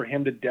area for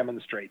him to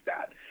demonstrate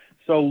that.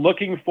 So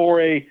looking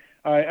for a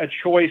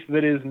choice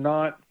that is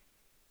not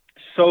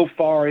so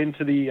far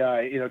into the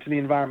to the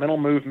environmental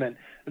movement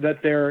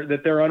that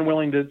they're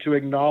unwilling to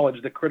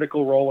acknowledge the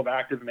critical role of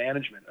active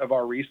management of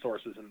our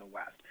resources in the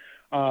West,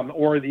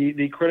 or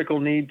the critical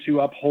need to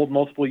uphold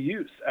multiple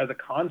use as a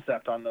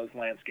concept on those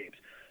landscapes.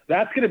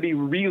 That's going to be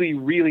really,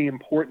 really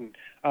important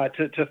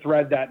to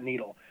thread that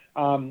needle.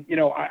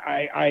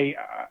 I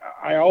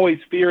always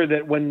fear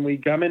that when we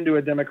come into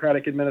a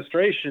Democratic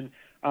administration,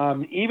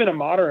 even a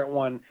moderate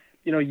one,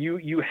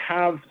 you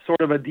have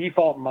sort of a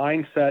default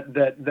mindset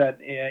that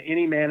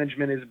any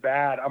management is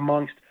bad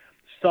amongst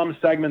some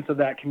segments of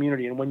that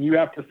community. And when you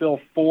have to fill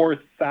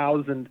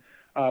 4,000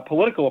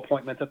 political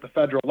appointments at the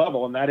federal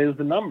level, and that is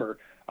the number,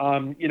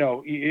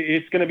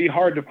 it's going to be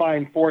hard to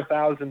find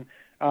 4,000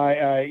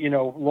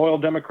 loyal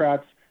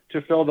Democrats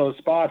to fill those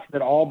spots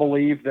that all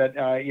believe that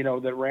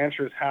that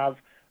ranchers have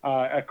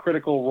a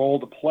critical role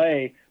to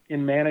play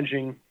in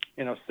managing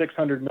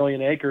 600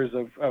 million acres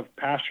of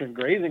pasture and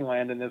grazing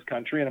land in this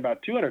country and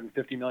about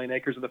 250 million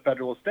acres of the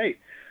federal estate.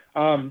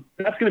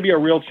 That's going to be a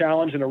real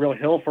challenge and a real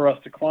hill for us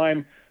to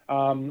climb.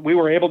 We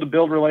were able to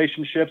build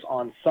relationships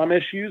on some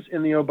issues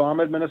in the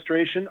Obama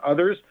administration,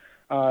 others,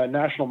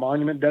 national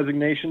monument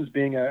designations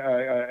being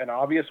an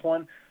obvious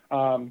one,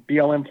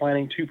 BLM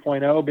Planning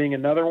 2.0 being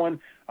another one.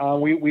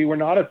 We were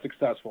not as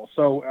successful.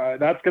 So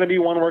that's going to be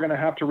one we're going to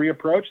have to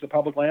reapproach. The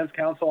Public Lands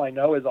Council, I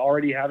know, is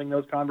already having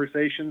those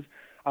conversations.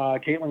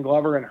 Caitlin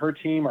Glover and her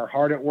team are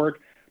hard at work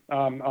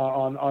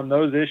on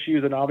those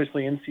issues, and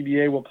obviously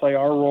NCBA will play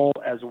our role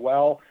as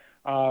well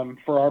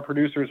for our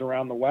producers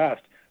around the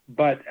West.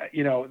 But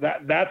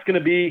that's going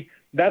to be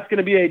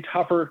a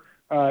tougher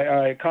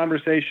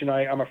conversation,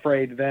 I'm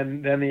afraid,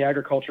 than the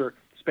agriculture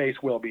space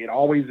will be. It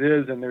always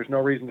is, and there's no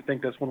reason to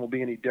think this one will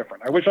be any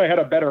different. I wish I had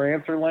a better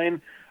answer,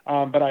 Lane,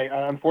 but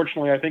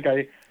unfortunately I think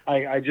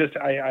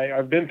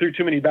I've been through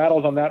too many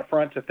battles on that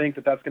front to think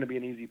that that's going to be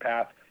an easy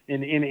path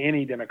in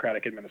any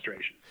Democratic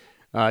administration.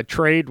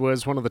 Trade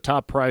was one of the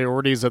top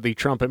priorities of the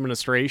Trump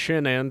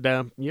administration, and,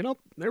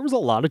 there was a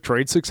lot of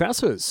trade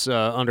successes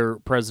under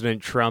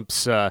President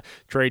Trump's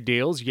trade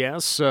deals.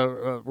 Yes,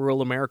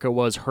 rural America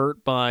was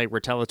hurt by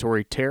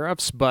retaliatory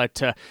tariffs,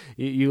 but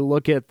you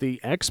look at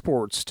the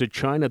exports to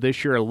China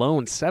this year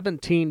alone,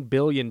 $17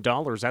 billion.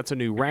 That's a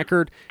new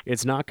record.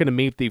 It's not going to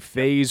meet the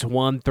Phase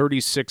 1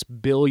 $36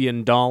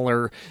 billion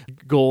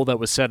goal that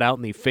was set out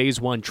in the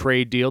Phase 1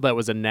 trade deal that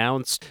was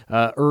announced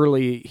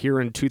early here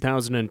in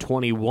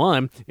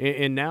 2021.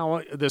 And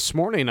now this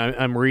morning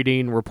I'm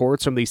reading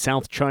reports from the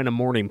South China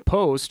Morning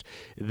Post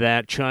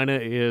that China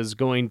is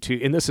going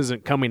to, and this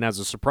isn't coming as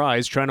a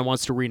surprise, China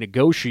wants to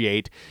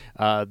renegotiate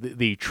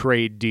the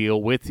trade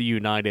deal with the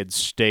United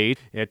States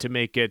to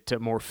make it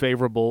more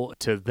favorable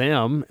to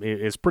them,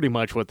 is pretty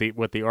much what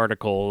the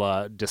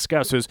article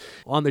discusses.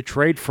 On the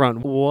trade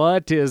front,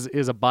 what is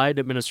a Biden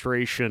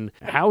administration,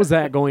 how is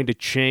that going to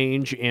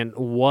change, and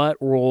what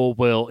role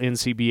will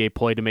NCBA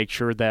play to make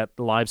sure that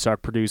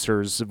livestock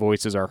producers'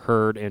 voices are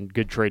heard and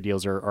good trade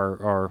deals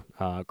are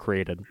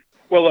created?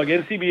 Well, look,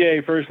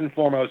 NCBA, first and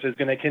foremost, is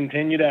going to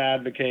continue to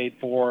advocate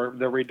for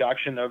the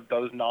reduction of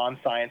those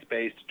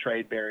non-science-based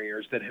trade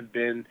barriers that have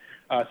been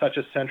such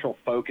a central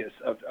focus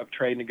of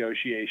trade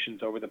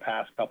negotiations over the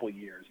past couple of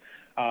years.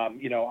 I'm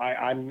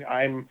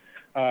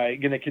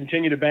going to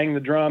continue to bang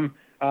the drum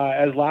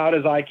as loud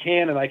as I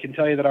can, and I can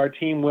tell you that our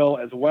team will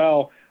as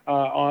well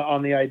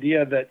on the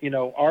idea that,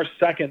 our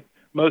second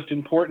most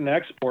important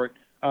export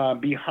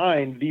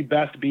behind the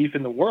best beef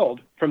in the world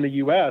from the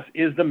U.S.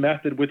 is the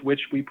method with which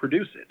we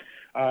produce it.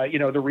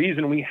 The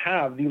reason we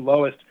have the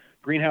lowest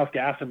greenhouse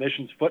gas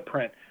emissions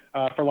footprint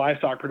for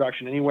livestock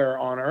production anywhere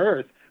on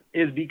Earth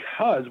is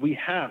because we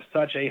have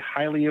such a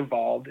highly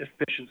evolved,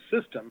 efficient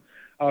system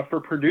for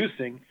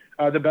producing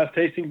the best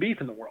tasting beef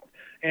in the world.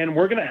 And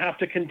we're going to have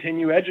to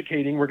continue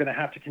educating. We're going to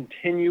have to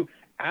continue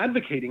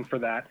advocating for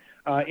that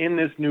in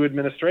this new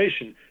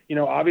administration.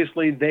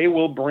 Obviously they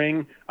will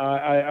bring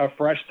a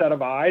fresh set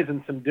of eyes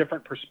and some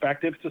different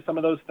perspectives to some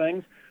of those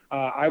things.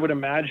 I would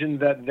imagine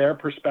that their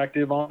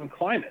perspective on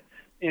climate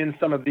in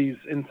some of these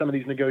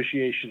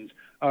negotiations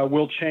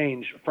will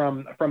change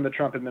from the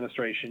Trump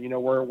administration.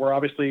 We're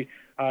obviously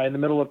in the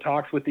middle of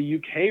talks with the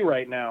UK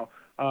right now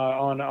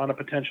on a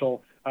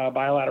potential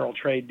bilateral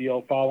trade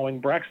deal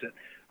following Brexit.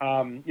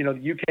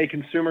 The UK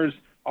consumers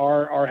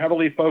are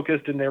heavily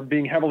focused, and they're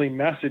being heavily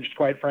messaged,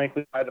 quite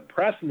frankly, by the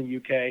press in the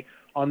UK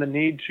on the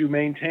need to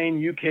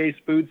maintain UK's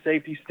food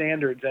safety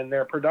standards and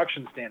their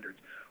production standards.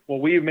 Well,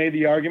 we've made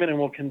the argument, and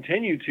will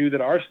continue to,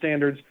 that our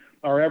standards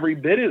are every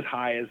bit as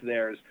high as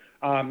theirs.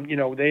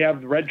 They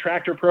have the Red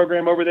Tractor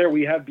program over there.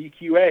 We have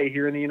BQA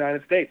here in the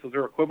United States. Those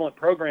are equivalent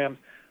programs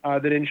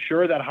that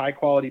ensure that high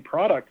quality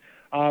product.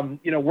 We're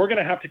going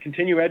to have to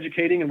continue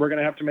educating, and we're going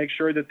to have to make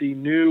sure that the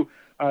new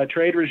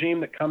trade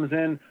regime that comes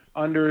in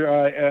under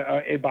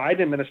a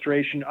Biden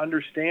administration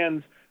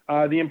understands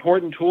the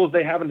important tools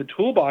they have in the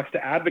toolbox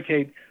to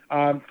advocate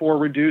for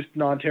reduced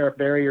non-tariff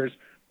barriers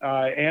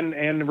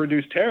and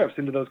reduced tariffs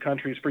into those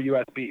countries for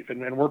U.S. beef.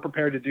 And we're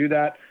prepared to do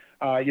that.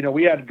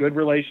 We had good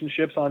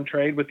relationships on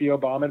trade with the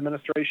Obama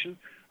administration.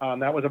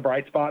 That was a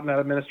bright spot in that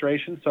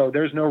administration. So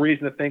there's no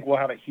reason to think we'll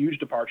have a huge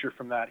departure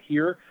from that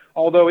here,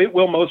 although it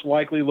will most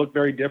likely look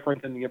very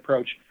different than the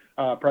approach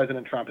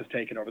President Trump has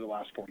taken over the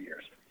last 4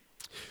 years.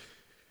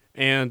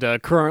 And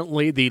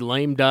currently, the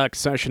lame duck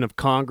session of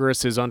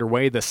Congress is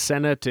underway. The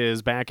Senate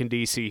is back in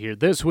D.C. here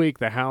this week.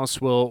 The House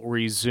will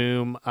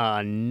resume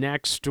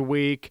next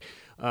week.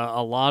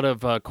 A lot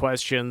of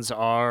questions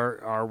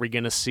are we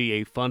going to see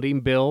a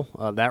funding bill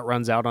that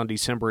runs out on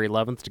December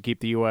 11th to keep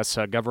the U.S.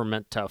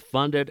 government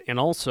funded? And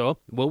also,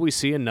 will we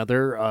see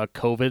another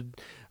COVID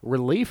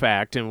Relief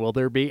Act, and will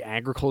there be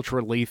agriculture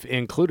relief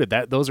included?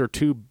 Those are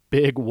two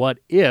big what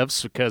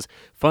ifs, because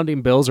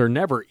funding bills are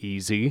never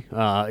easy,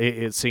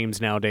 it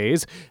seems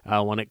nowadays,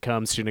 when it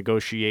comes to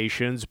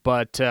negotiations.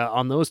 But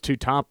on those two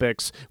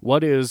topics,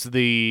 what is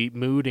the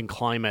mood and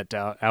climate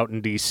out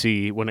in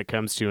D.C. when it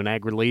comes to an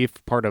ag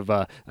relief, part of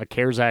a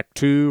CARES Act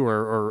 2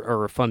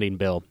 or a funding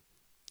bill?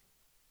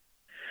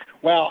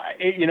 Well,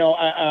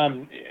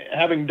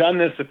 having done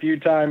this a few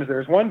times,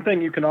 there's one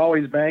thing you can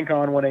always bank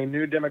on when a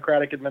new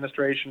Democratic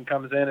administration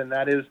comes in, and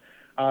that is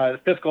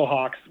fiscal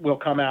hawks will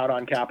come out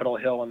on Capitol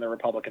Hill in the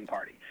Republican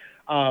Party.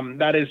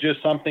 That is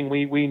just something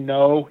we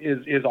know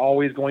is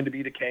always going to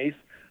be the case.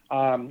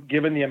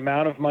 Given the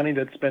amount of money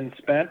that's been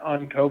spent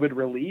on COVID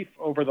relief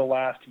over the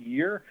last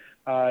year,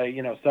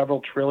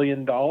 several $1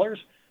 trillion,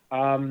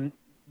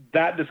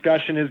 that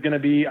discussion is going to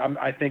be,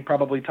 I think,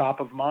 probably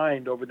top of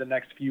mind over the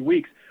next few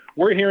weeks.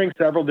 We're hearing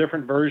several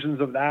different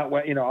versions of that.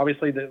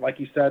 Obviously, like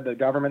you said, the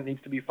government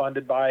needs to be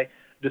funded by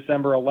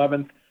December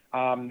 11th.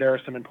 There are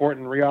some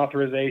important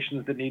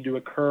reauthorizations that need to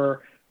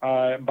occur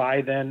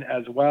by then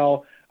as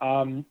well.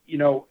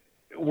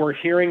 We're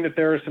hearing that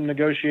there are some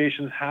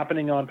negotiations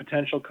happening on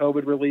potential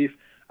COVID relief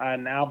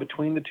now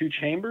between the two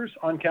chambers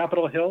on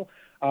Capitol Hill.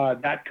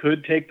 That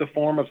could take the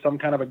form of some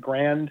kind of a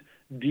grand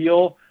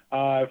deal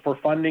for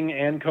funding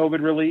and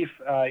COVID relief.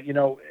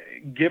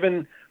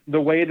 Given the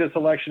way this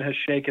election has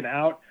shaken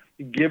out,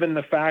 given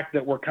the fact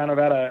that we're kind of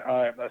at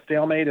a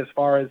stalemate as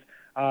far as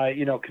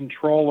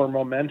control or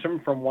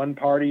momentum from one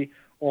party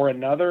or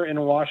another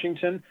in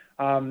Washington,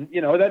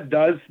 that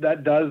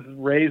does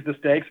raise the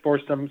stakes for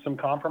some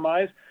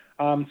compromise.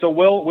 So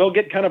we'll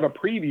get kind of a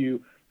preview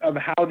of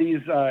how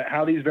these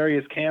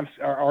various camps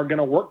are going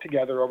to work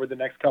together over the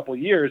next couple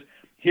of years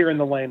here in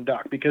the lame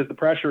duck, because the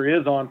pressure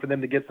is on for them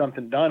to get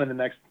something done in the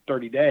next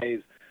 30 days.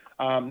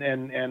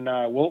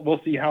 We'll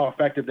see how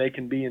effective they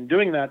can be in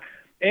doing that.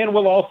 And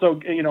we'll also,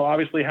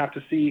 obviously have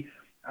to see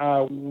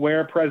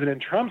where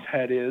President Trump's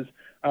head is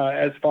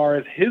as far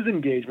as his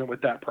engagement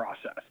with that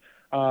process.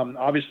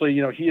 Obviously,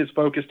 he is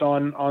focused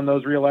on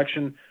those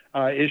reelection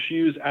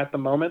issues at the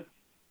moment.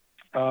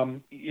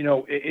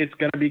 It's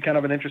going to be kind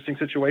of an interesting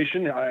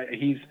situation.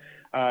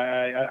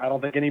 I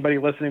don't think anybody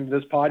listening to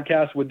this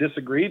podcast would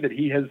disagree that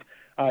he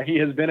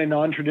has been a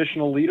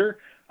non-traditional leader.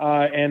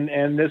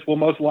 And this will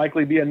most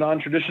likely be a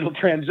non-traditional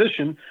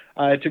transition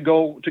to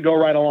go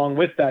right along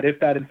with that, if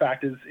that in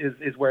fact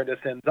is where this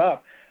ends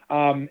up.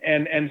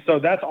 And so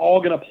that's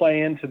all going to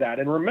play into that.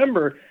 And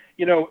remember,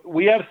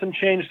 we have some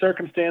changed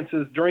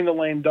circumstances during the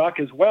lame duck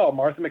as well.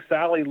 Martha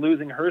McSally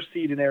losing her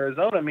seat in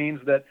Arizona means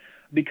that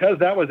because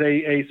that was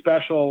a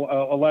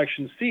special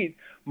election seat,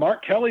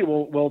 Mark Kelly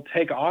will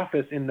take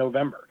office in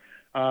November.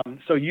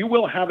 So you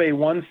will have a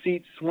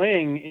one-seat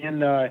swing in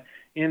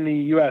the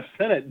U.S.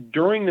 Senate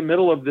during the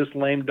middle of this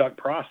lame duck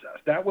process.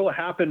 That will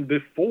happen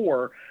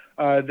before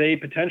they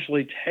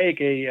potentially take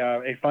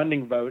a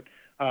funding vote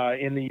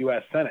in the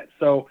U.S. Senate.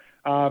 So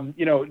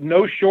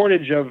no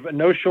shortage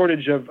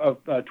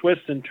of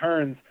twists and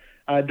turns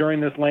during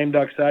this lame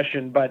duck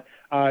session. But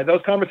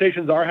those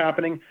conversations are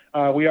happening.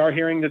 We are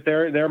hearing that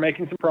they're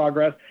making some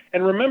progress.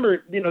 And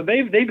remember,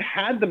 they've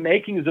had the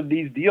makings of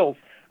these deals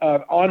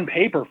on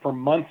paper for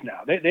months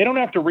now. They don't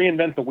have to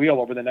reinvent the wheel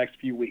over the next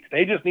few weeks.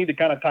 They just need to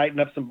kind of tighten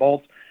up some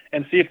bolts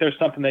and see if there's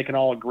something they can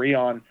all agree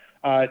on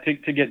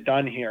to get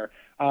done here.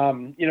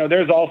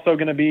 There's also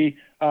going to be,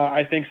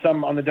 I think,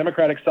 some on the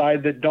Democratic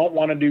side that don't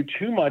want to do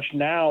too much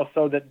now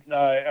so that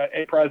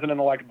a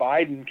President-elect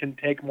Biden can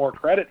take more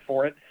credit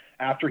for it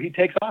after he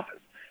takes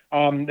office.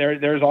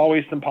 There's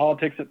always some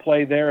politics at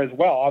play there as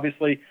well.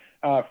 Obviously,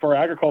 for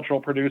agricultural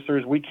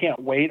producers, we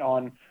can't wait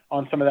on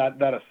some of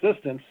that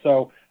assistance.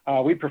 So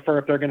we prefer,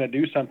 if they're going to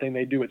do something,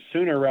 they do it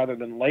sooner rather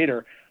than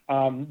later.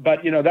 But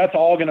that's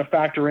all going to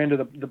factor into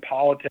the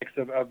politics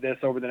of this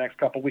over the next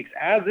couple of weeks,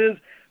 as is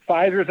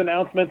Pfizer's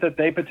announcement that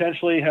they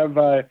potentially have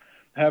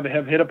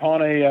hit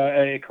upon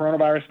a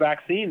coronavirus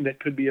vaccine that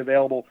could be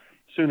available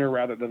sooner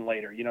rather than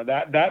later.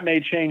 That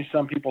may change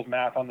some people's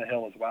math on the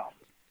Hill as well.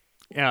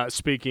 Yeah,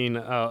 speaking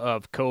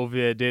of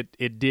COVID,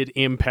 it did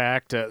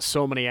impact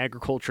so many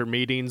agriculture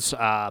meetings.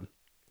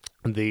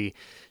 The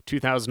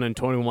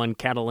 2021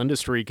 Cattle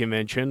Industry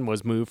Convention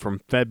was moved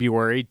from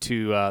February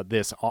to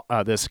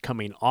this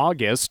coming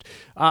August.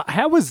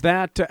 How does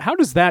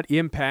that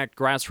impact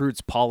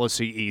grassroots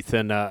policy,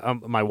 Ethan?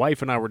 My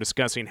wife and I were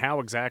discussing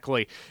how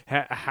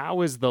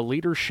is the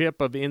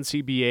leadership of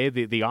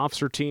NCBA, the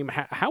officer team,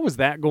 how is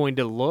that going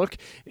to look,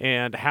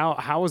 and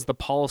how is the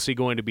policy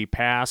going to be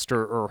passed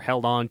or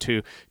held on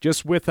to,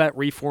 just with that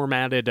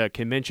reformatted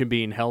convention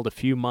being held a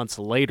few months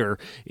later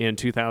in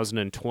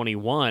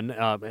 2021,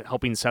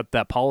 helping set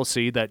that policy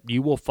that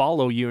you will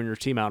follow, you and your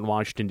team out in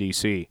Washington,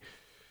 D.C.?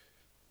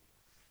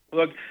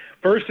 Look,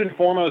 first and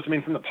foremost,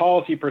 from the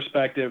policy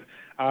perspective,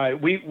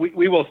 we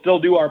will still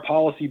do our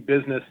policy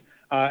business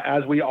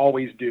as we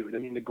always do.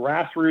 The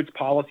grassroots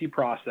policy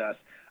process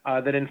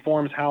that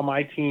informs how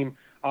my team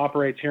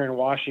operates here in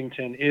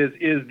Washington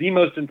is the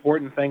most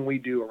important thing we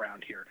do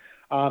around here.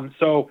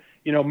 So,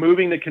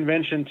 moving the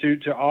convention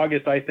to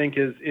August, I think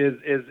is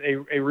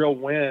a real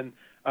win,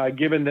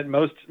 given that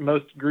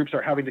most groups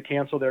are having to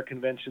cancel their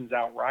conventions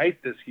outright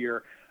this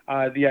year.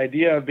 The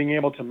idea of being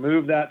able to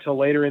move that till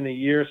later in the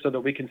year so that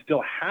we can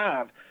still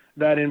have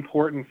that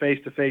important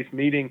face-to-face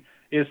meeting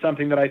is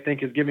something that I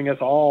think is giving us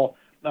all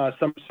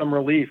some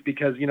relief,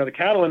 because the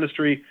cattle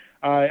industry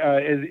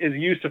is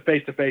used to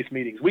face-to-face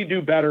meetings. We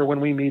do better when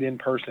we meet in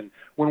person,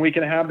 when we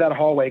can have that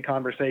hallway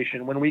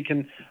conversation, when we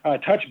can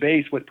touch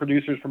base with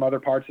producers from other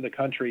parts of the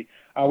country.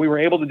 We were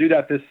able to do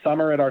that this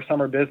summer at our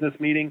summer business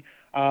meeting,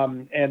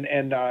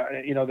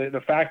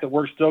 the fact that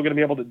we're still going to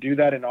be able to do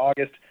that in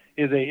August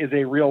is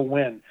a real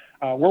win.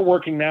 We're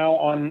working now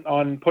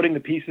on putting the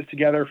pieces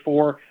together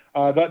for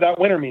that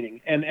winter meeting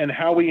and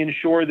how we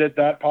ensure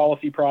that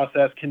policy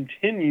process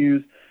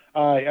continues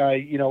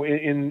in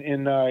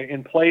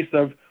place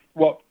of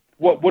what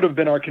would have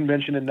been our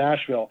convention in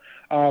Nashville.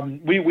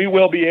 We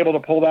will be able to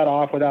pull that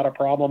off without a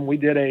problem. We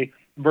did a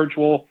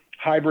virtual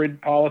hybrid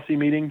policy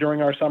meeting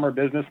during our summer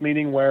business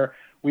meeting where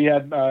we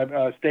had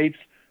states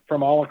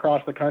from all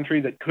across the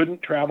country that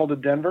couldn't travel to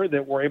Denver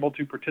that were able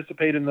to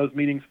participate in those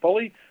meetings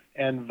fully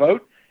and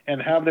vote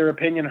and have their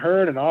opinion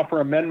heard and offer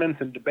amendments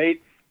and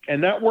debate.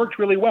 And that worked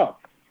really well.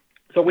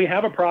 So we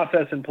have a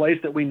process in place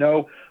that we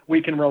know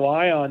we can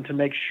rely on to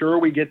make sure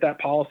we get that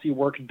policy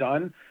work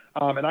done.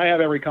 And I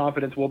have every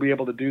confidence we'll be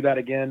able to do that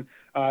again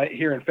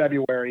here in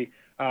February,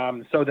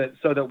 so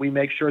that we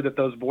make sure that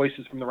those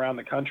voices from around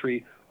the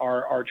country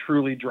are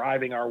truly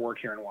driving our work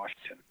here in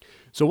Washington.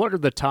 So what are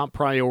the top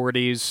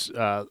priorities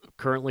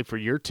currently for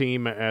your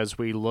team as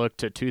we look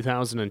to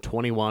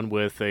 2021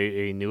 with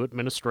a new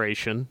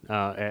administration,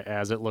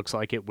 as it looks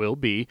like it will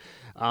be?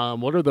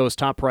 What are those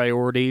top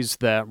priorities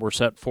that were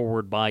set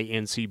forward by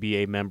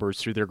NCBA members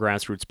through their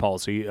grassroots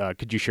policy?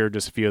 Could you share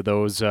just a few of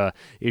those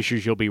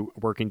issues you'll be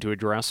working to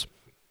address?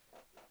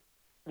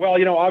 Well,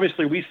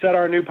 obviously we set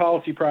our new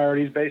policy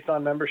priorities based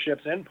on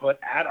membership's input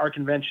at our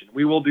convention.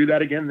 We will do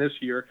that again this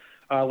year,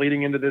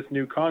 leading into this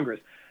new Congress.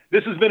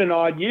 This has been an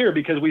odd year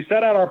because we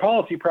set out our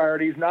policy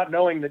priorities not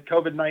knowing that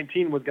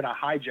COVID-19 was going to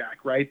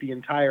hijack, right, the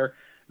entire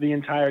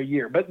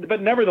year.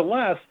 But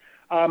nevertheless,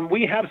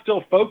 we have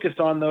still focused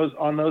on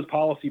those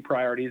policy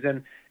priorities,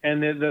 and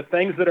the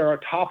things that are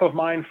top of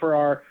mind for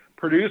our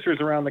producers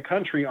around the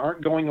country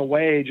aren't going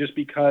away just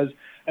because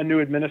a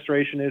new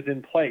administration is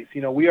in place.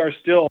 We are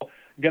still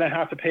going to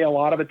have to pay a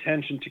lot of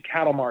attention to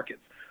cattle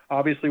markets.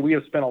 Obviously, we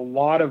have spent a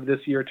lot of this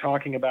year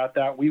talking about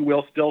that. We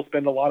will still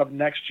spend a lot of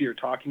next year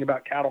talking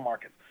about cattle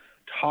markets,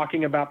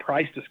 talking about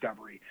price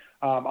discovery.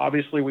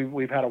 Obviously,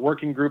 we've had a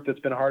working group that's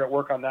been hard at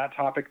work on that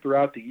topic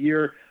throughout the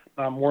year.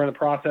 We're in the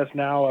process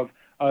now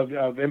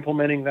of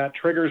implementing that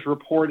triggers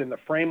report and the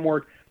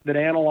framework that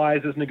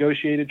analyzes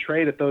negotiated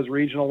trade at those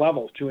regional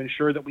levels to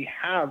ensure that we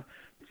have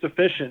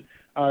sufficient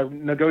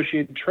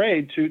negotiated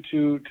trade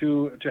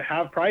to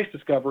have price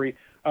discovery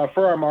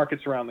for our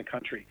markets around the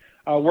country.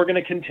 We're going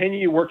to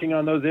continue working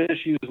on those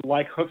issues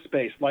like hook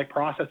space, like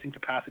processing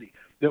capacity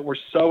that were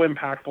so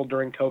impactful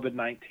during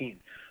COVID-19.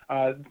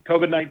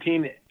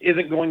 COVID-19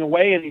 isn't going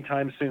away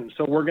anytime soon,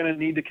 so we're going to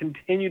need to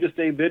continue to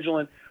stay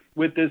vigilant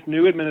with this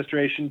new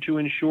administration to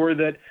ensure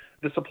that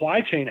the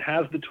supply chain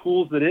has the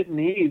tools that it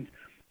needs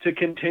to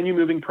continue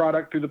moving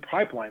product through the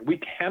pipeline. We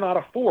cannot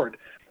afford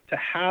to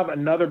have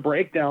another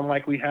breakdown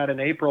like we had in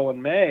April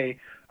and May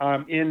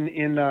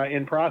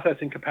in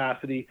processing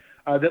capacity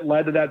that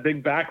led to that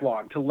big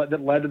backlog,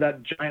 that led to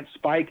that giant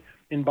spike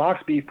in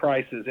box beef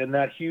prices and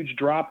that huge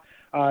drop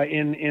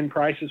in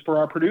prices for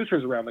our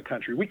producers around the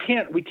country. We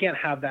can't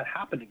have that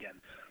happen again.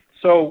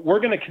 So we're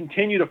going to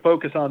continue to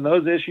focus on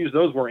those issues.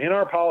 Those were in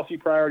our policy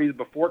priorities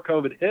before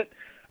COVID hit.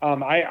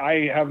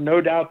 I have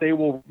no doubt they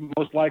will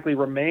most likely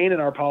remain in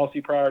our policy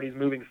priorities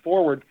moving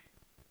forward.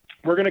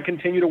 We're going to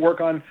continue to work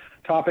on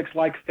topics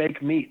like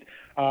fake meat.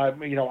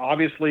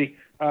 Obviously,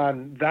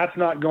 that's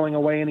not going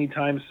away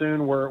anytime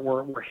soon.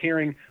 We're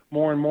hearing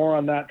more and more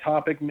on that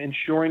topic,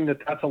 ensuring that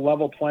that's a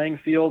level playing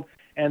field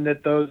and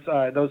that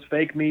those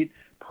fake meat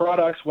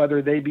products,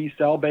 whether they be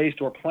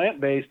cell-based or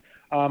plant-based,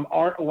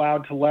 aren't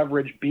allowed to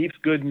leverage beef's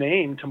good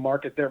name to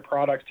market their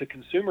products to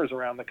consumers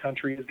around the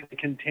country. Is going to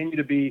continue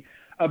to be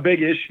a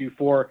big issue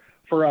for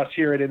us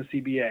here at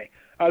NCBA.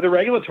 The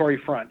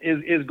regulatory front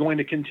is going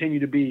to continue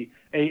to be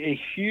a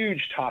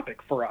huge topic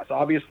for us.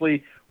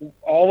 Obviously,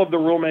 all of the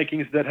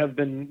rulemakings that have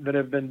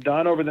been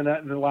done over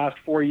the last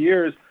 4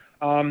 years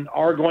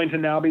are going to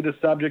now be the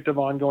subject of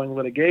ongoing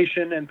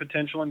litigation and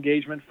potential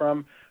engagement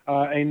from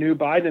a new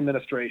Biden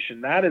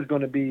administration. That is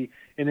going to be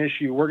an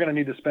issue we're going to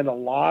need to spend a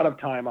lot of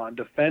time on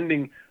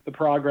defending the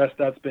progress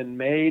that's been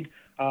made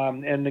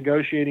and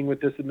negotiating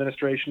with this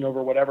administration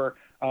over whatever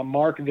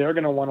mark they're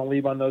going to want to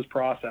leave on those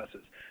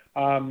processes.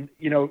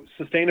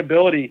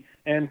 Sustainability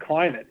and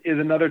climate is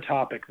another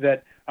topic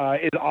that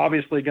is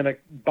obviously going to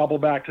bubble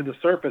back to the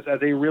surface as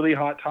a really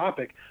hot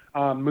topic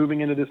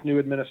moving into this new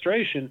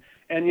administration.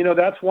 And,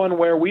 that's one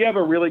where we have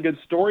a really good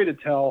story to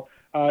tell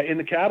in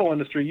the cattle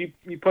industry.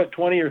 You put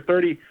 20 or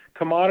 30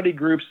 commodity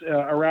groups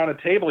around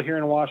a table here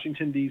in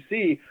Washington,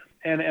 D.C.,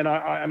 And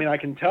I mean, I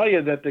can tell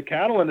you that the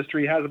cattle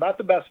industry has about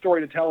the best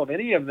story to tell of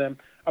any of them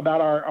about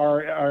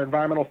our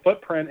environmental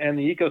footprint and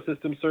the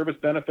ecosystem service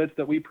benefits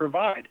that we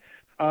provide.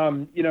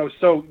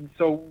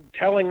 So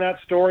telling that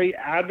story,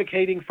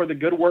 advocating for the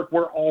good work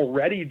we're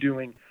already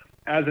doing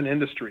as an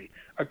industry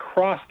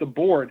across the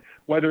board,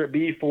 whether it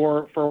be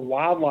for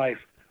wildlife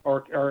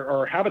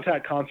or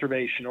habitat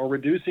conservation or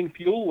reducing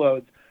fuel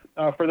loads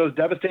for those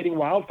devastating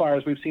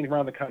wildfires we've seen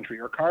around the country,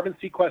 or carbon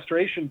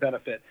sequestration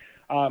benefit.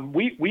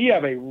 We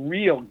have a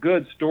real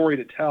good story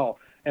to tell,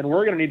 and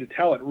we're going to need to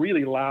tell it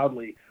really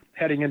loudly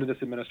heading into this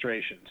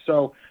administration.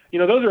 So,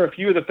 those are a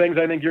few of the things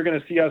I think you're going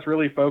to see us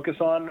really focus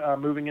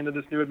on moving into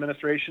this new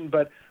administration.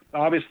 But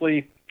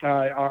obviously,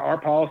 our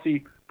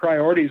policy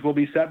priorities will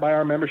be set by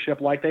our membership,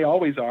 like they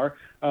always are,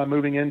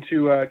 moving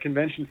into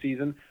convention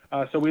season.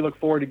 So we look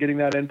forward to getting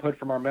that input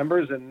from our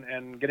members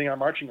and getting our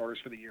marching orders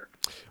for the year.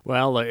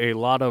 Well, a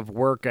lot of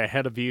work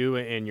ahead of you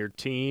and your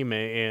team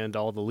and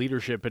all the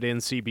leadership at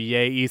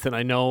NCBA. Ethan,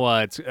 I know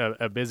it's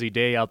a busy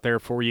day out there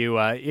for you.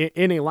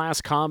 Any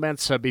last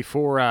comments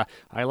before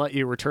I let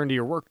you return to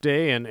your work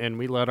day and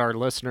we let our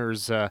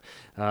listeners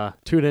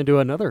tune into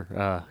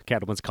another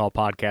Cattlemen's Call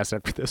podcast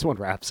after this one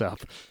wraps up?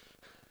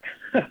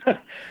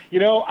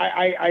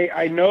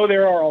 I know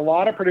there are a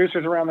lot of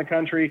producers around the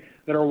country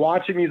that are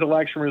watching these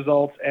election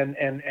results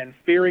and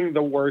fearing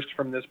the worst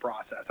from this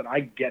process, and I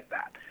get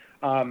that.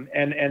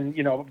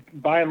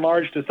 By and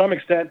large, to some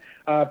extent,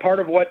 part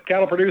of what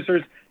cattle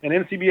producers and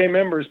NCBA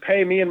members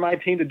pay me and my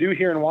team to do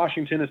here in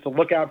Washington is to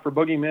look out for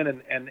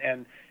boogeymen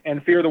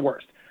and fear the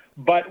worst.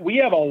 But we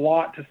have a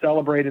lot to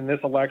celebrate in this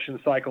election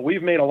cycle.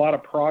 We've made a lot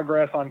of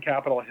progress on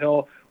Capitol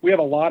Hill. We have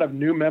a lot of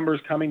new members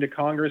coming to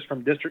Congress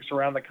from districts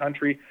around the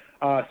country,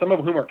 some of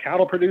whom are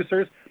cattle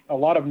producers, a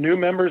lot of new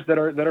members that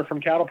are from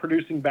cattle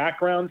producing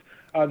backgrounds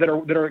that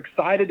are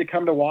excited to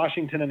come to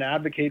Washington and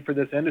advocate for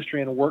this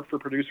industry and work for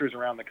producers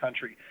around the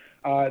country.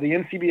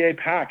 The NCBA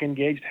PAC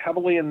engaged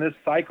heavily in this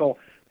cycle,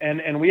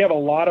 and we have a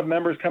lot of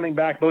members coming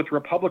back, both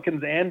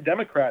Republicans and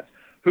Democrats,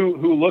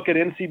 who look at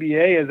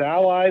NCBA as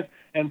allies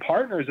and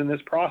partners in this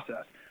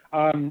process.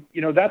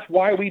 That's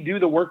why we do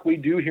the work we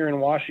do here in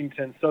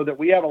Washington, so that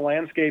we have a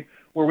landscape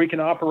where we can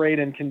operate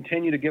and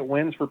continue to get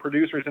wins for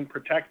producers and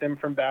protect them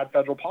from bad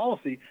federal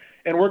policy.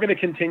 And we're going to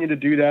continue to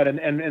do that.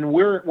 And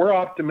we're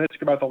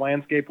optimistic about the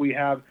landscape we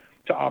have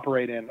to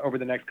operate in over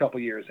the next couple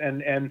of years.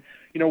 And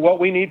what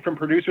we need from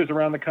producers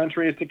around the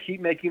country is to keep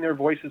making their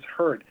voices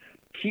heard,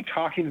 keep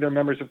talking to their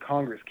members of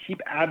Congress,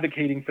 keep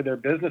advocating for their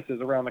businesses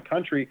around the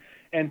country,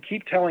 and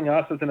keep telling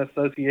us as an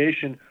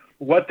association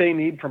what they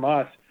need from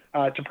us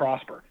to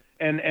prosper.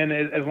 And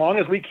as long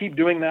as we keep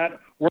doing that,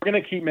 we're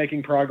going to keep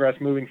making progress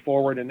moving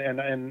forward, and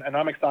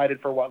I'm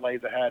excited for what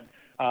lays ahead.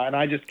 And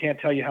I just can't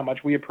tell you how much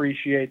we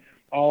appreciate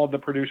all of the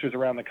producers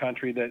around the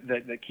country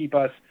that keep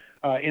us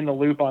in the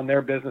loop on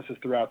their businesses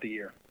throughout the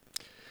year.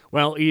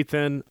 Well,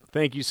 Ethan,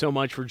 thank you so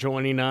much for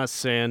joining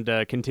us and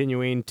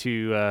continuing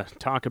to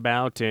talk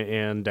about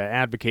and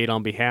advocate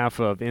on behalf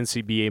of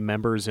NCBA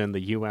members and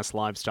the U.S.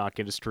 livestock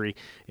industry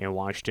in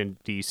Washington,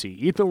 D.C.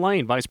 Ethan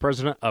Lane, Vice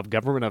President of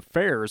Government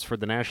Affairs for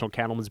the National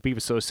Cattlemen's Beef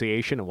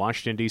Association in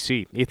Washington,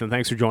 D.C. Ethan,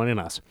 thanks for joining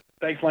us.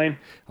 Thanks, Lane.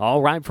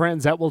 All right,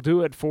 friends, that will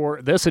do it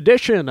for this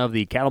edition of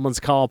the Cattlemen's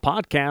Call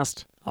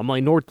podcast. I'm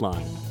Lane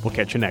Nordlund. We'll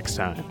catch you next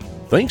time.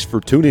 Thanks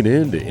for tuning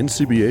in to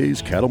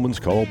NCBA's Cattlemen's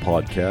Call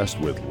podcast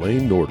with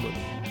Lane Nordlund.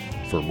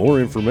 For more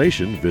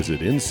information, visit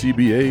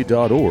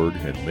ncba.org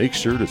and make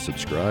sure to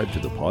subscribe to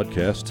the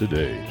podcast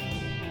today.